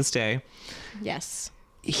 Still am to this day. Yes.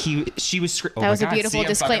 She was. Oh That was my a God, beautiful see, I'm fucking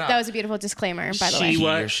disclaimer. up. That was a beautiful disclaimer, by the She way. He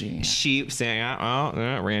or was. she. She saying,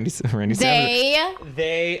 Randy said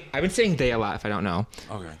They. I've been saying they a lot if I don't know.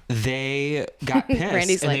 Okay. They got pissed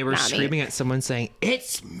Randy's and like, they were "Not me." screaming at someone saying,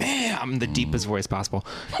 "It's ma'am," the deepest voice possible.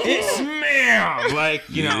 It's ma'am, like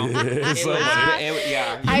you know.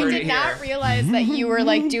 Yeah, you I heard did it not here. realize that you were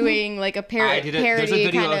like doing like a I parody. did it. There's a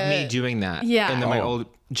video kinda, of me doing that. Yeah. in my Oh. old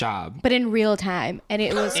job. but in real time, and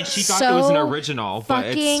it was And she thought so it was an original, but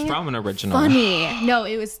it's fucking from an original. funny. No,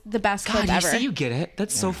 it was the best God, clip you ever. say you get it.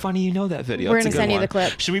 That's so funny. You know that video. We're It's a gonna good send you one. the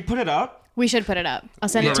clip. Should we put it up? We should put it up. I'll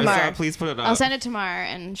send it Marissa, tomorrow. please put it up. I'll send it tomorrow,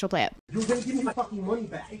 and she'll play it. You're gonna give me my fucking money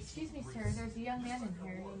back. Excuse me, sir. There's a young man in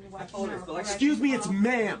here. Excuse me, it's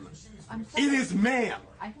ma'am. It is ma'am.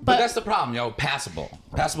 But that's the problem, passable.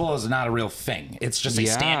 Passable is not a real thing. It's just a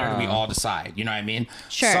standard we all decide. You know what I mean?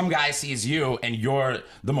 Sure. Some guy sees you and you're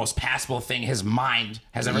the most passable thing his mind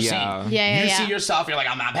has ever seen. Yeah, you see yourself, you're like,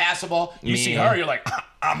 I'm not passable. You see her, you're like,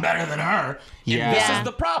 I'm better than her. And this is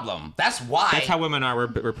the problem. That's why. That's how women are.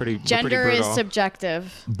 We're pretty Gender we're pretty is brutal.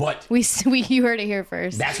 subjective. But you heard it here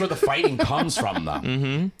first. that's where the fighting comes from, though.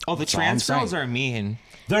 Mm-hmm. Oh, the trans all I'm girls saying. are mean.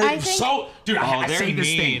 They're so, dude. I they're say mean. this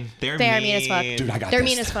thing. They are mean as fuck. Dude, I got They're this.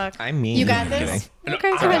 mean as fuck. I'm mean. You got I'm this? kidding.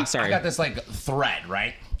 Okay, go ahead. Sorry. I got this like thread,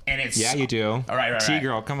 right? And it's Yeah, you do. All right.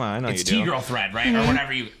 T-girl, come on. I know It's you do. T-girl thread, right? Or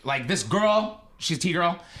whatever you like. This girl, she's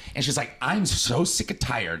T-girl, and she's like, I'm so sick and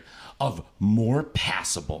tired of more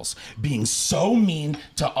passables being so mean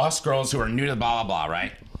to us girls who are new to blah blah blah,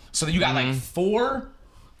 right? So you got like 4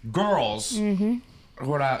 girls.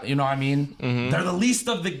 Who are, you know what I mean? They're the least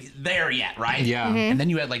of there yet, right? Yeah. And then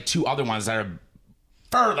you had like 2 other ones that are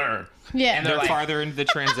further. Yeah. And They're like, farther into the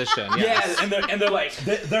transition. yeah, and they're like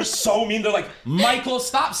they're so mean. They're like, Michael,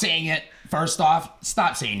 stop saying it. First off,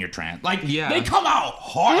 stop saying you're trans. Like, they come out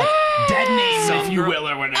hard, dead name, if you will,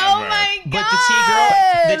 or whatever. Oh my god!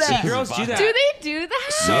 But the T-girls do that. Do they do that?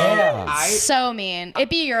 So So mean. It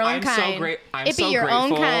be your own I'm kind. so great. I'm it be so your grateful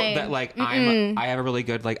own kind. that like I have a really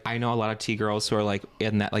good like I know a lot of T-girls who are like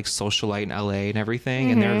in that like socialite in LA and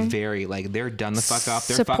everything, and they're very like they're done the fuck up.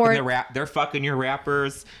 They're Support. fucking the rap. They're fucking your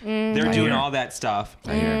rappers. They're doing all that stuff.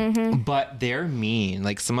 But they're mean.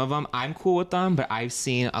 Like some of them, I'm cool with them, but I've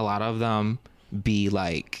seen a lot of them be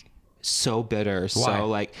like so bitter. Why? So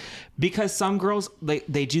like because some girls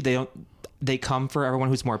they come for everyone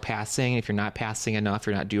who's more passing. If you're not passing enough,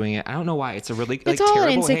 you're not doing it. I don't know why. It's a really like all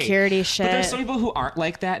terrible insecurity hate. shit. But there's some people who aren't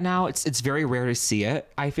like that now. It's very rare to see it.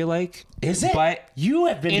 I feel like. is it? But you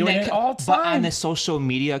have been doing it all the But time. on the social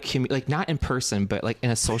media community, like not in person, but like in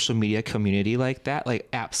a social media community like that, like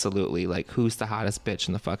absolutely, like who's the hottest bitch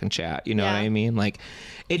in the fucking chat? You know what I mean? Like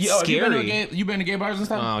it's scary. You been to gay bars and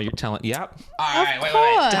stuff? Oh, you're telling? Yep. All right, wait.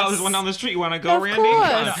 course. Tell this one down the street. You want to go, Of Randy?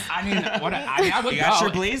 course. I mean, I would You go. got your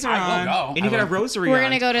blazer I on, will go. and you got a rosary. We're on.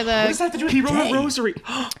 gonna go to What does that the have to do with He wrote gay? a rosary.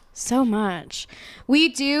 so much. We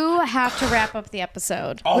do have to wrap up the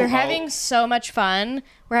episode. Oh, We're oh. having so much fun.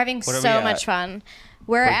 We're having What are we so at? much fun.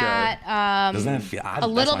 We're at Doesn't it feel? a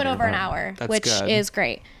little bit over an hour, That's which good. is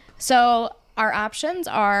great. So our options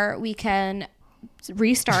are we can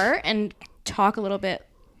restart and talk a little bit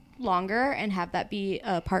longer and have that be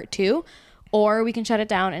part 2, or we can shut it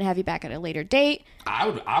down and have you back at a later date.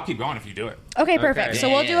 I'll keep going if you do it. Okay, perfect. So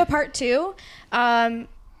we'll do Yeah. a part 2.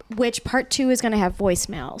 Which part 2 is going to have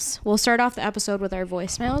voicemails. We'll start off the episode with our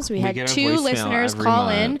voicemails. We had get a 2 voicemail listeners every call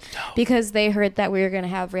month. in because they heard that we were going to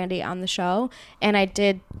have Randy on the show. And I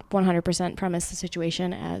did 100% premise the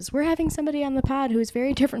situation as we're having somebody on the pod who is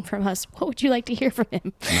very different from us. What would you like to hear from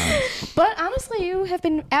him? But honestly, you have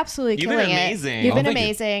been absolutely You've been killing it. amazing. You've been thank you.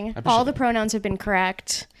 amazing. All the pronouns have been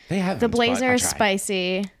correct. They have The been, but blazer I is tried.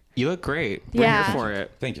 spicy. You look great. We're Yeah. here for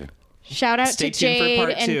it. Thank you. Shout out Stay to tuned for Jade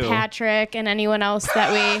part and 2. Patrick and anyone else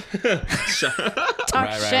that we talk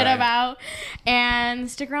Right, shit right. about.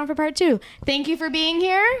 And stick around for part 2. Thank you for being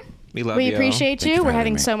here. We love We you. appreciate Thank you. you for We're having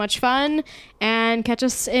having me. so much fun. And catch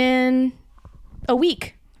us in a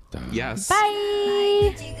week. Yes.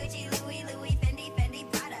 Bye.